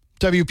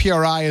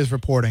WPRI is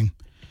reporting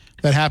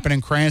that happened in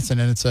Cranston,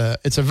 and it's a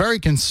very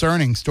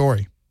concerning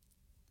story.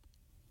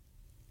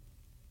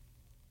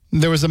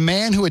 There was a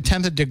man who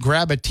attempted to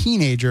grab a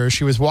teenager as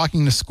she was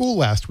walking to school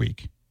last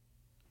week.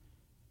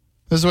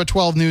 This is what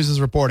 12 News is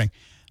reporting.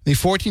 The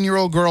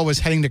 14-year-old girl was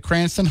heading to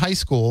Cranston High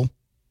School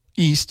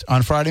East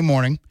on Friday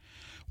morning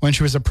when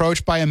she was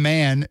approached by a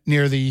man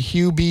near the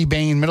Hugh B.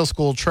 Bain Middle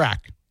School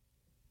track.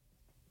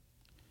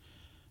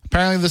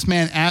 Apparently, this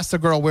man asked the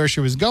girl where she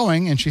was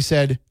going, and she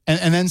said,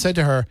 and then said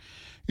to her,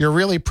 "You're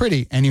really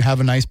pretty, and you have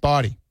a nice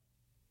body."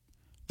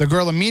 The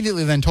girl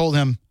immediately then told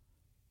him,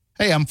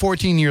 "Hey, I'm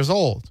 14 years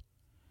old."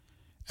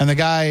 And the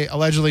guy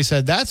allegedly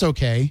said, "That's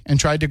okay," and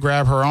tried to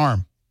grab her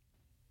arm.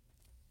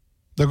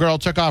 The girl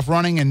took off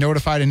running and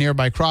notified a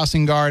nearby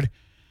crossing guard,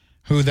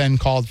 who then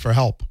called for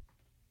help.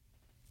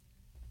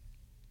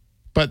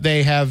 But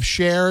they have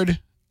shared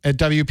at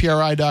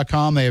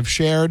WPRI.com, they have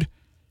shared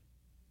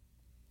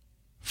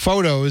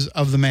photos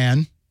of the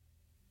man,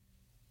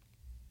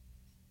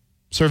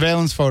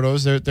 surveillance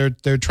photos.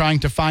 They're trying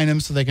to find him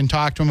so they can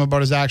talk to him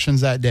about his actions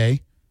that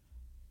day.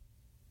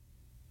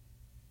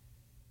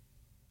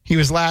 He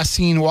was last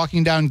seen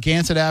walking down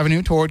Gansett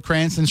Avenue toward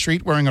Cranston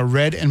Street wearing a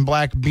red and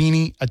black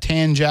beanie, a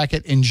tan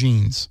jacket, and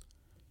jeans.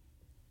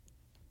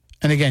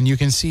 And again, you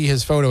can see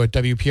his photo at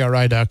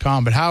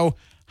WPRI.com. But how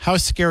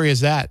scary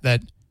is that?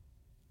 That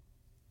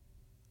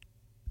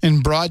in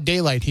broad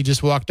daylight, he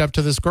just walked up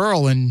to this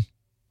girl and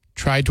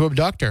tried to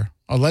abduct her,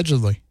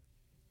 allegedly.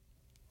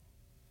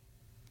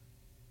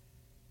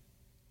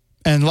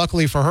 And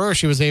luckily for her,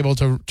 she was able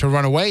to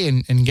run away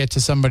and get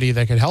to somebody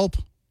that could help.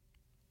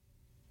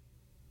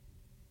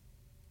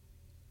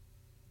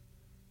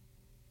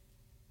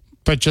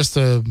 But just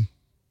a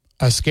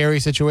scary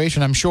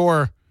situation. I'm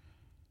sure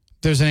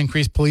there's an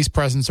increased police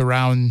presence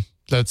around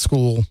that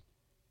school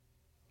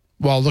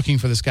while looking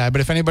for this guy. But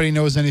if anybody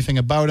knows anything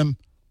about him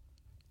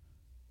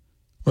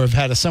or have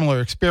had a similar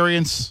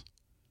experience,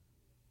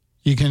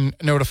 you can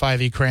notify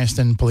the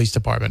Cranston Police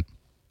Department.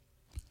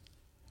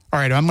 All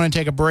right, I'm going to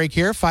take a break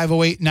here.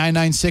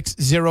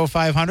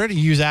 508-996-0500.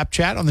 Use app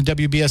chat on the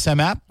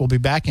WBSM app. We'll be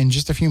back in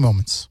just a few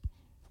moments.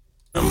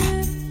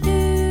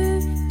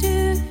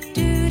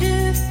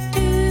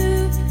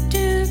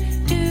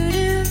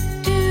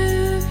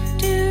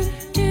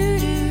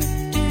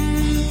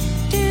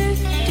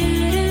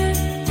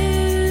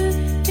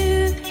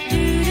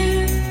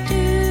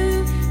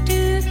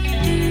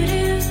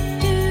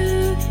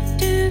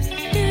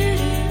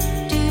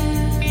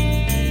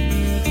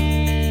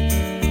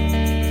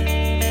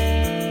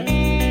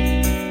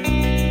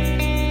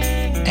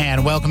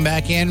 Welcome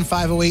back in,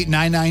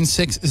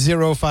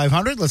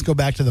 508-996-0500. Let's go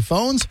back to the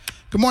phones.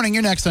 Good morning.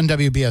 You're next on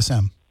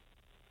WBSM.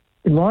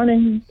 Good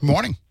morning. Good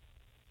morning.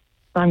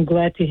 I'm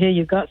glad to hear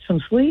you got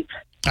some sleep.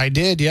 I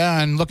did,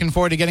 yeah, and looking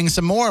forward to getting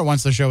some more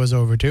once the show is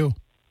over, too.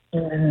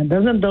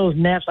 Doesn't those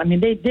naps, I mean,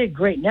 they did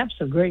great. Naps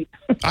are great.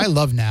 I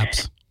love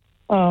naps.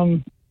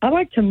 I'd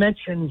like to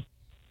mention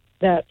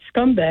that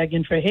scumbag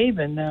in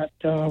Fairhaven that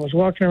was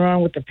walking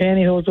around with the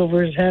pantyhose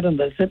over his head and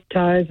the zip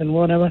ties and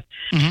whatever.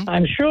 Mm-hmm.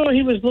 I'm sure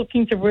he was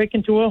looking to break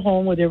into a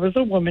home where there was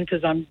a woman,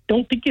 because I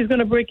don't think he's going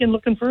to break in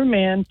looking for a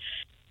man.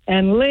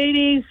 And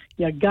ladies,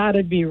 you got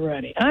to be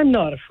ready. I'm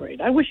not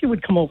afraid. I wish he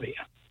would come over here,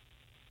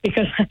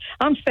 because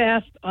I'm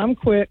fast, I'm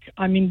quick.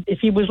 I mean, if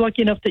he was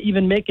lucky enough to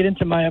even make it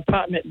into my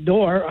apartment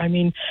door, I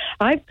mean,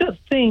 I've got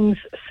things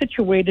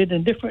situated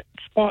in different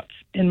spots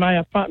in my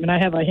apartment. I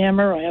have a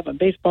hammer, I have a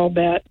baseball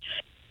bat,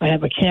 I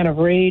have a can of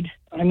Raid.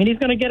 I mean, he's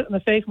going to get it in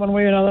the face one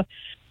way or another.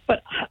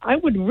 But I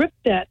would rip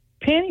that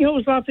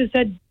pantyhose off his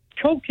head,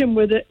 choke him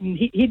with it, and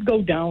he'd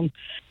go down.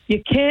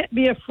 You can't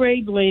be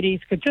afraid,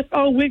 ladies, because just,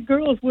 we're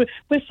girls, we're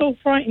so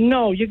frightened.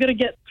 No, you're going to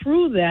get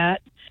through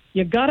that.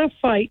 You got to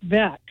fight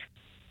back.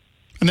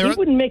 And he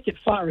wouldn't make it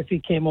far if he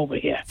came over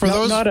here.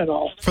 Not at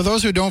all. For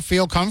those who don't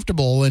feel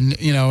comfortable and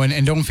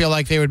don't feel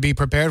like they would be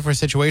prepared for a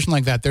situation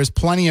like that, there's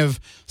plenty of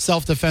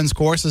self-defense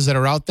courses that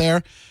are out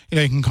there.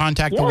 You can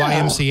contact the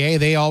YMCA.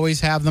 They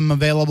always have them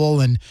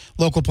available, and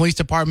local police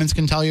departments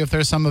can tell you if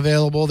there's some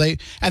available.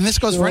 And this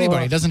goes for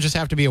anybody. It doesn't just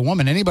have to be a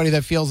woman. Anybody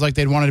that feels like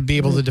they'd want to be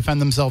able to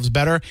defend themselves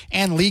better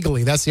and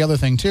legally. That's the other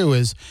thing too.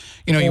 Is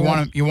you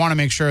want to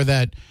make sure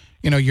that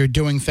you're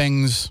doing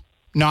things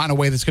not in a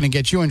way that's going to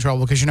get you in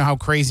trouble, because you know how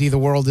crazy the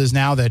world is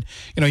now that,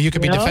 you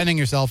could be defending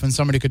yourself and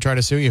somebody could try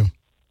to sue you.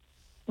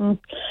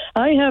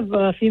 I have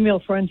female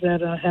friends that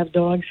have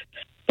dogs,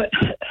 but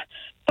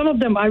some of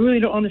them, I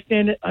really don't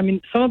understand it. I mean,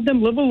 some of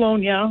them live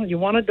alone, you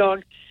want a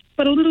dog,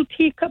 but a little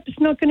teacup is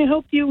not going to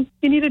help you.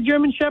 You need a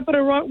German Shepherd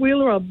or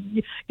Rottweiler, or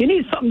you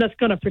need something that's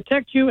going to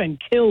protect you and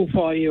kill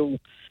for you.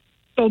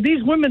 So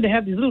these women, they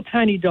have these little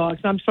tiny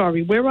dogs. I'm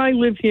sorry. Where I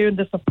live here in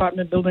this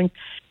apartment building,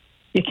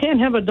 you can't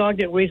have a dog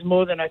that weighs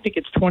more than, I think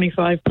it's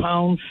 25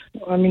 pounds.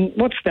 I mean,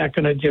 what's that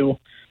going to do?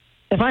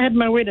 If I had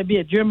my way, there'd be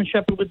a German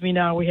Shepherd with me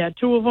now. We had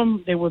 2 of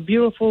them. They were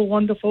beautiful,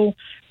 wonderful,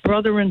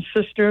 brother and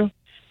sister.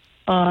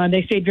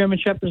 They say German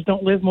Shepherds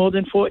don't live more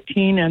than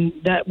 14, and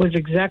that was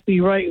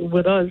exactly right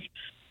with us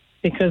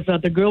because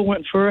the girl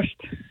went first.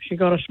 She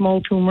got a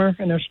small tumor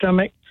in her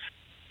stomach,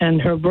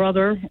 and her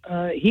brother,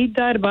 he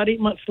died about 8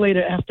 months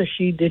later after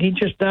she did. He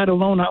just died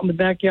alone out in the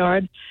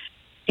backyard.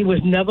 He was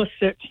never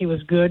sick. He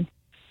was good.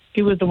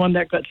 He was the one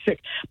that got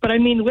sick. But, I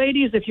mean,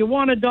 ladies, if you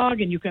want a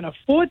dog and you can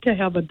afford to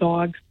have a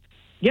dog,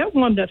 get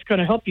one that's going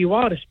to help you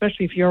out,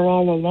 especially if you're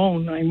all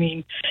alone. I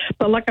mean,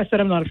 but like I said,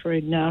 I'm not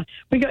afraid now.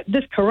 We got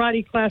this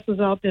karate classes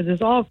out there.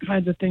 There's all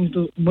kinds of things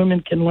that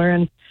women can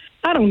learn.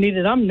 I don't need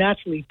it. I'm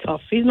naturally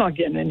tough. He's not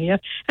getting in here.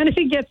 And if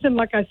he gets in,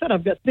 like I said,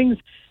 I've got things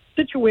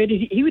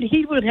situated.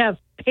 He would have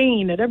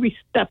pain at every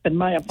step in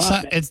my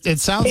apartment. It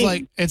sounds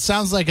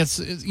like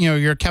it's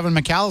you're Kevin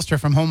McAllister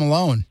from Home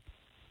Alone.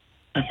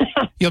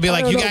 You'll be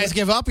like, you guys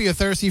give up, or you're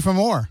thirsty for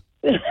more.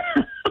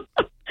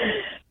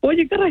 Well,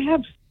 you got to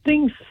have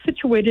things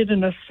situated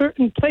in a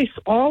certain place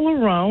all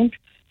around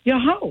your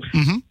house.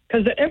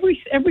 Because at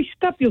every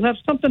step you'll have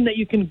something that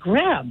you can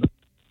grab,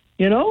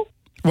 you know?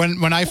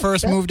 When I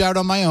first moved out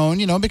on my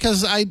own,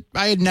 because I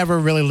had never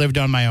really lived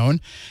on my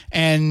own.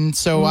 And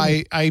so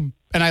I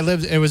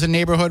lived, it was a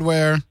neighborhood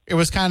where it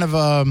was kind of,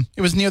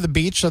 it was near the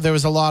beach. So there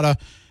was a lot of,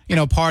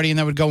 partying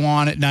that would go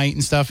on at night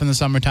and stuff in the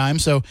summertime.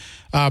 So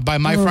by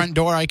my front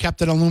door, I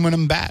kept an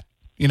aluminum bat,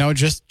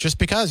 just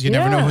because you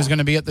never know who's going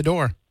to be at the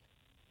door.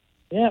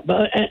 Yeah,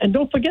 but and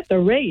don't forget the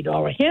Raid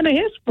or a hand of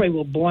hairspray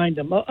will blind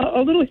them.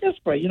 A little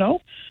hairspray,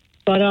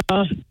 But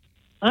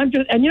I'm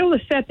just, and the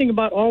sad thing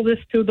about all this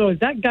too, though, is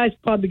that guy's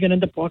probably going to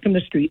end up walking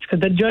the streets because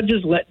the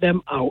judges let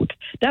them out.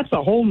 That's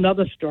a whole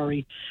nother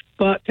story.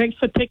 But thanks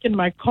for taking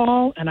my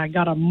call, and I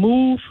got to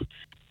move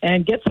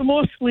and get some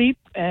more sleep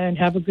and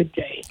have a good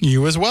day.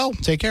 You as well.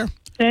 Take care.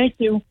 Thank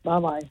you.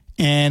 Bye-bye.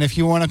 And if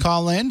you want to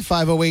call in,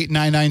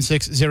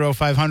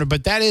 508-996-0500.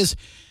 But that is,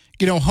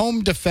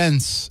 home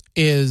defense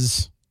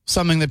is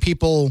something that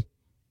people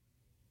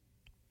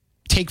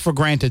take for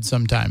granted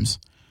sometimes.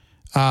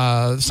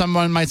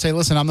 Someone might say,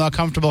 listen, I'm not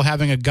comfortable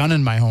having a gun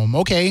in my home.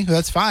 Okay,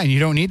 that's fine. You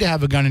don't need to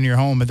have a gun in your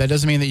home, but that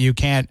doesn't mean that you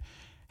can't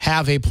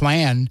have a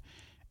plan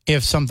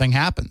if something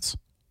happens.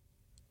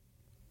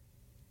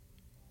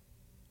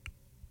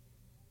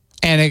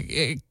 And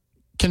it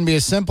can be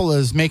as simple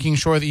as making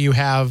sure that you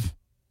have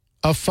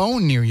a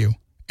phone near you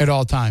at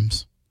all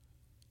times.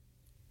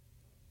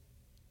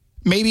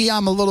 Maybe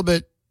I'm a little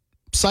bit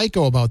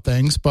psycho about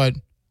things, but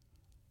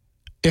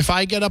if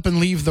I get up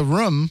and leave the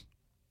room,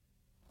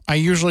 I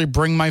usually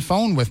bring my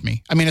phone with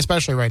me. I mean,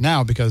 especially right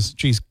now because,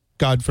 geez,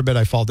 God forbid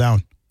I fall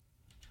down.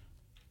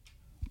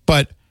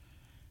 But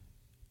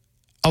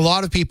a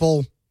lot of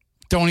people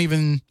don't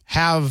even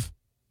have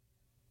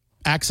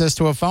access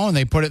to a phone.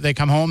 They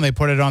come home, they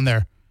put it on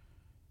their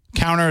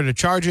counter to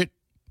charge it,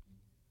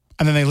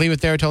 and then they leave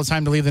it there until it's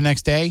time to leave the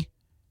next day.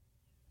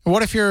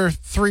 What if you're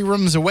 3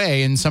 rooms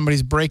away and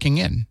somebody's breaking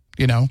in,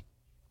 in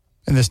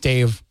this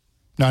day of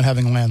not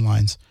having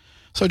landlines?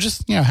 So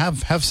just,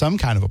 have some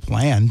kind of a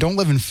plan. Don't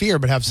live in fear,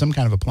 but have some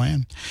kind of a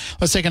plan.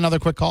 Let's take another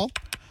quick call.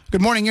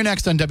 Good morning. You're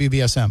next on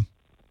WBSM.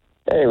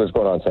 Hey, what's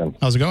going on, Tim?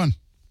 How's it going?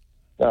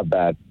 Not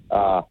bad.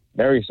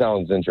 Mary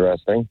sounds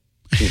interesting.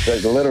 She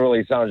says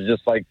literally sounds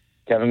just like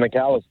Kevin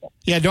McAllister.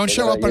 Yeah, don't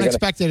show up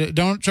unexpected.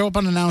 Don't show up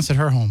unannounced at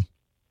her home.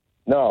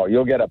 No,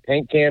 you'll get a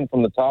paint can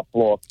from the top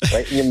floor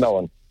right in your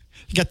melon.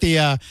 You got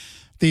the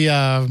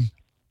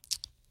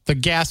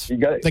gas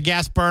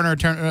burner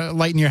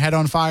lighting your head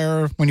on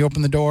fire when you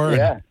open the door.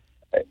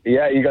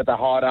 Yeah, you got the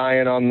hot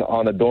iron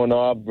on the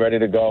doorknob ready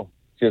to go.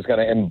 She's going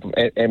to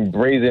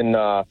embrazen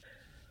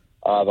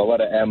the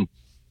letter M.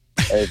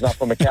 It's not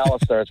for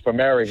McAllister, it's for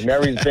Mary.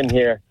 Mary's been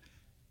here.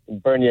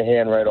 Burn your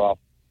hand right off.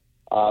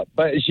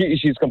 But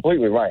she's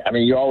completely right. I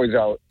mean, you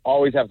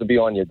always have to be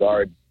on your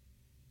guard.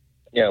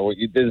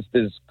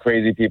 There's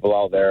crazy people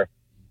out there.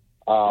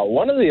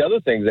 One of the other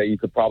things that you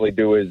could probably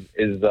do is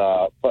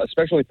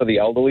especially for the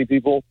elderly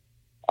people,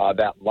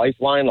 that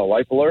Lifeline, a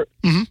Life Alert.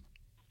 Mm-hmm.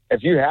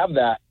 If you have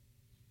that,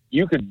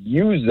 you could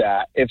use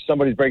that if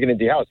somebody's breaking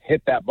into your house.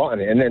 Hit that button,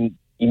 and then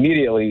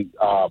immediately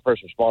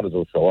first responders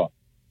will show up.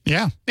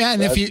 Yeah,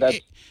 and if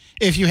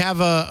you have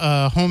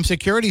a home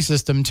security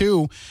system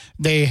too,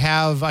 they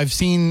have. I've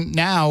seen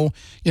now.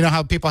 You know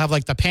how people have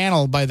like the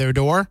panel by their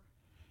door.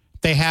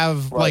 They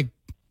have like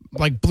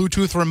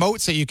Bluetooth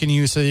remotes that you can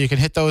use so you can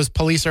hit those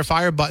police or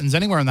fire buttons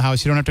anywhere in the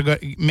house. You don't have to go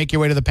make your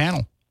way to the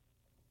panel.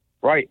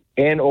 Right.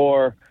 And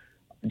or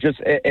just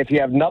if you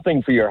have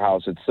nothing for your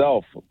house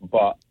itself,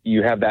 but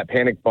you have that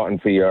panic button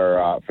for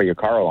your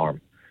car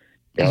alarm,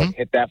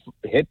 hit that,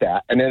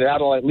 and then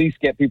that'll at least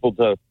get people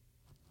to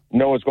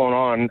know what's going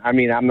on. I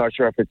mean, I'm not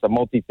sure if it's a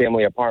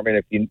multi-family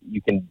apartment, if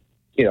you can,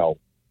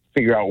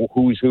 figure out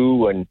who's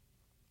who,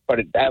 but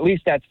at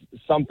least that's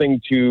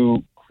something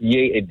to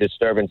create a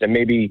disturbance and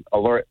maybe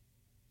alert,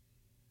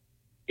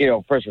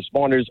 first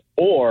responders,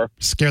 or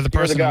scare the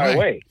person guy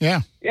away.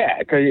 Yeah,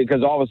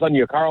 because all of a sudden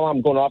your car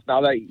alarm's going off.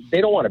 Now that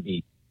they don't want to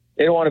be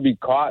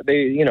caught.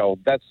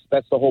 That's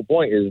the whole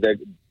point, is they're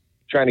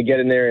trying to get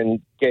in there and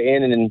get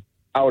in and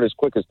out as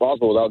quick as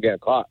possible without getting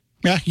caught.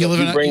 Yeah, you live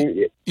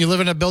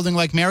in a building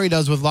like Mary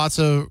does with lots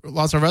of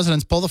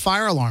residents. Pull the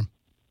fire alarm.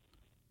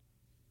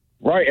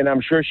 Right, and I'm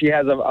sure she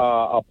has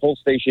a pull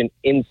station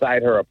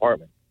inside her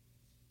apartment.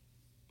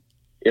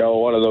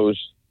 One of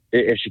those.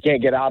 If she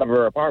can't get out of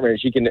her apartment,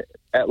 she can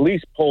at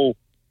least pull.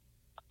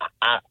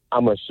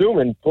 I'm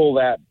assuming pull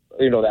that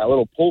that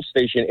little pull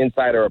station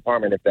inside her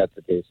apartment, if that's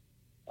the case.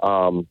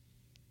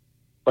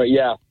 But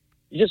yeah,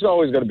 you just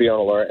always got to be on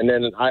alert. And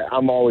then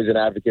I'm always an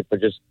advocate for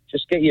just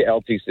get your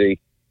LTC.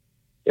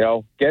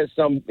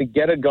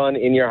 Get a gun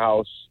in your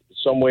house,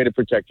 some way to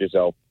protect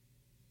yourself.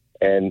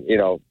 And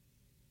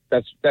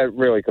that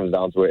really comes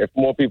down to it. If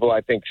more people,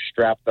 I think,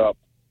 strapped up,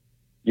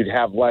 you'd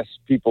have less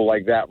people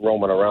like that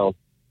roaming around.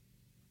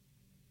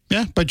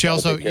 Yeah, but you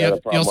also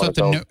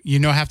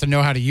have to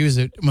know how to use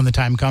it when the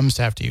time comes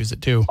to have to use it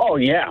too. Oh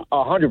yeah,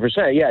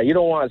 100%. Yeah, you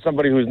don't want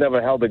somebody who's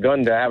never held a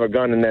gun to have a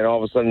gun and then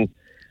all of a sudden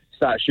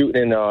start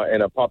shooting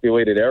in a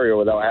populated area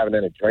without having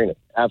any training.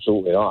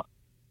 Absolutely not.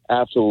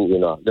 Absolutely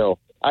not. No.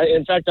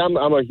 In fact, I'm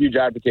a huge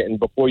advocate, and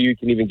before you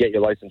can even get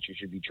your license, you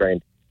should be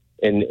trained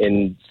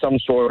in some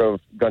sort of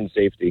gun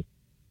safety.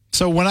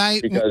 So when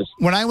I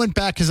went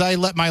back, because I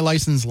let my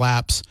license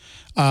lapse,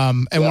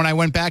 when I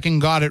went back and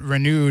got it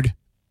renewed.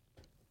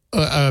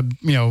 I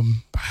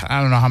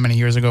don't know how many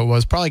years ago it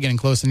was, probably getting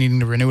close to needing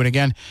to renew it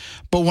again.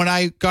 But when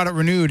I got it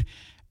renewed,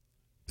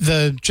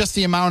 the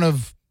amount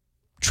of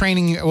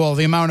training,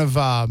 the amount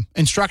of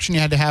instruction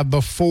you had to have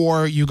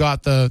before you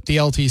got the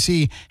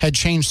LTC had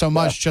changed so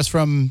much just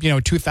from,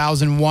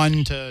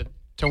 2001 to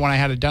when I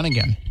had it done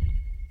again.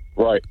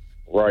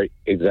 Right.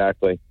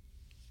 Exactly.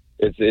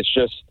 It's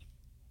just,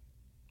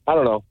 I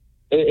don't know.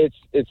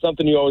 It's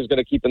something you always got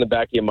to keep in the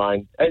back of your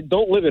mind.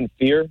 Don't live in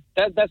fear.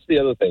 That's the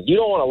other thing. You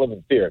don't want to live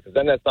in fear, because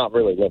then that's not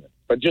really living.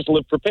 But just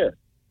live prepared.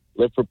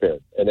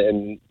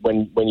 And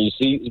when you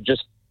see,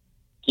 just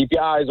keep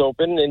your eyes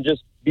open and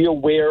just be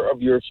aware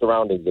of your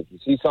surroundings. If you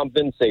see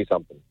something, say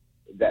something.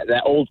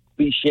 That old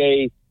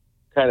cliche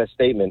kind of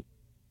statement.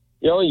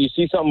 You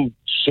see something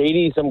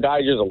shady, some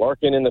guy just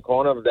lurking in the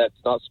corner that's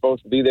not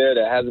supposed to be there,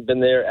 that hasn't been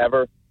there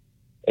ever,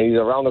 and he's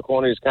around the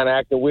corner, he's kind of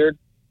acting weird.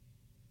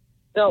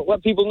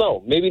 Let people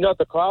know. Maybe not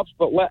the cops,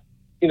 but let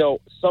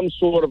some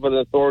sort of an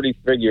authority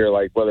figure,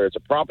 like whether it's a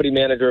property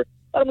manager,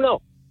 let them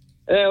know.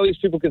 And then at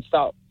least people can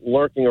stop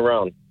lurking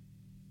around.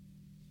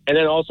 And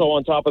then also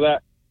on top of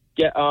that,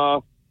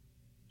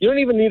 you don't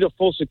even need a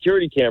full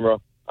security camera.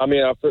 A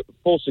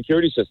full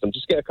security system.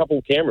 Just get a couple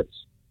of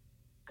cameras.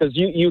 Because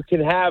you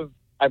can have,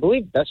 I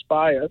believe Best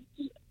Buy,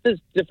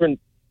 there's different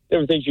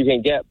things you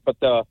can get, but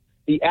the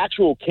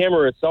actual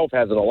camera itself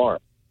has an alarm.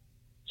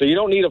 So you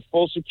don't need a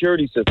full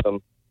security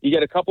system. You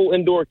get a couple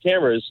indoor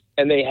cameras,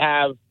 and they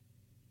have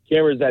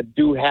cameras that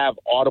do have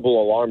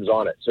audible alarms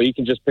on it. So you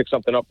can just pick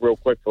something up real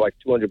quick for like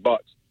 $200.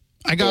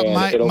 I got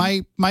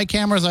my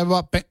cameras. I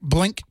bought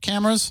Blink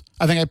cameras.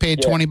 I think I paid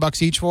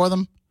 $20 each for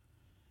them,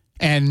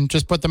 and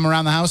just put them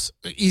around the house.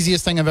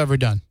 Easiest thing I've ever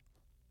done.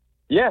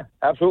 Yeah,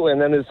 absolutely.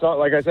 And then there's some,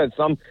 like I said,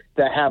 some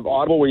that have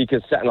audible where you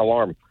can set an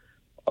alarm.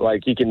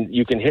 Like you can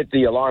hit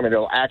the alarm and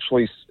it'll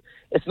actually.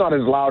 It's not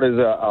as loud as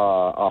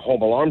a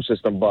home alarm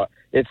system, but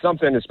it's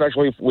something,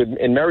 especially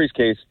in Mary's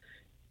case,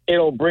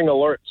 it'll bring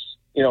alerts,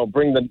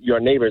 bring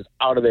your neighbors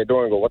out of their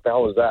door and go, what the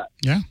hell is that?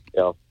 Yeah.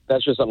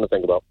 That's just something to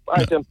think about. All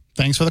right, Tim.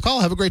 Thanks for the call.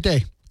 Have a great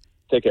day.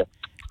 Take care.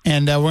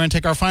 And we're going to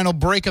take our final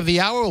break of the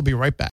hour. We'll be right back.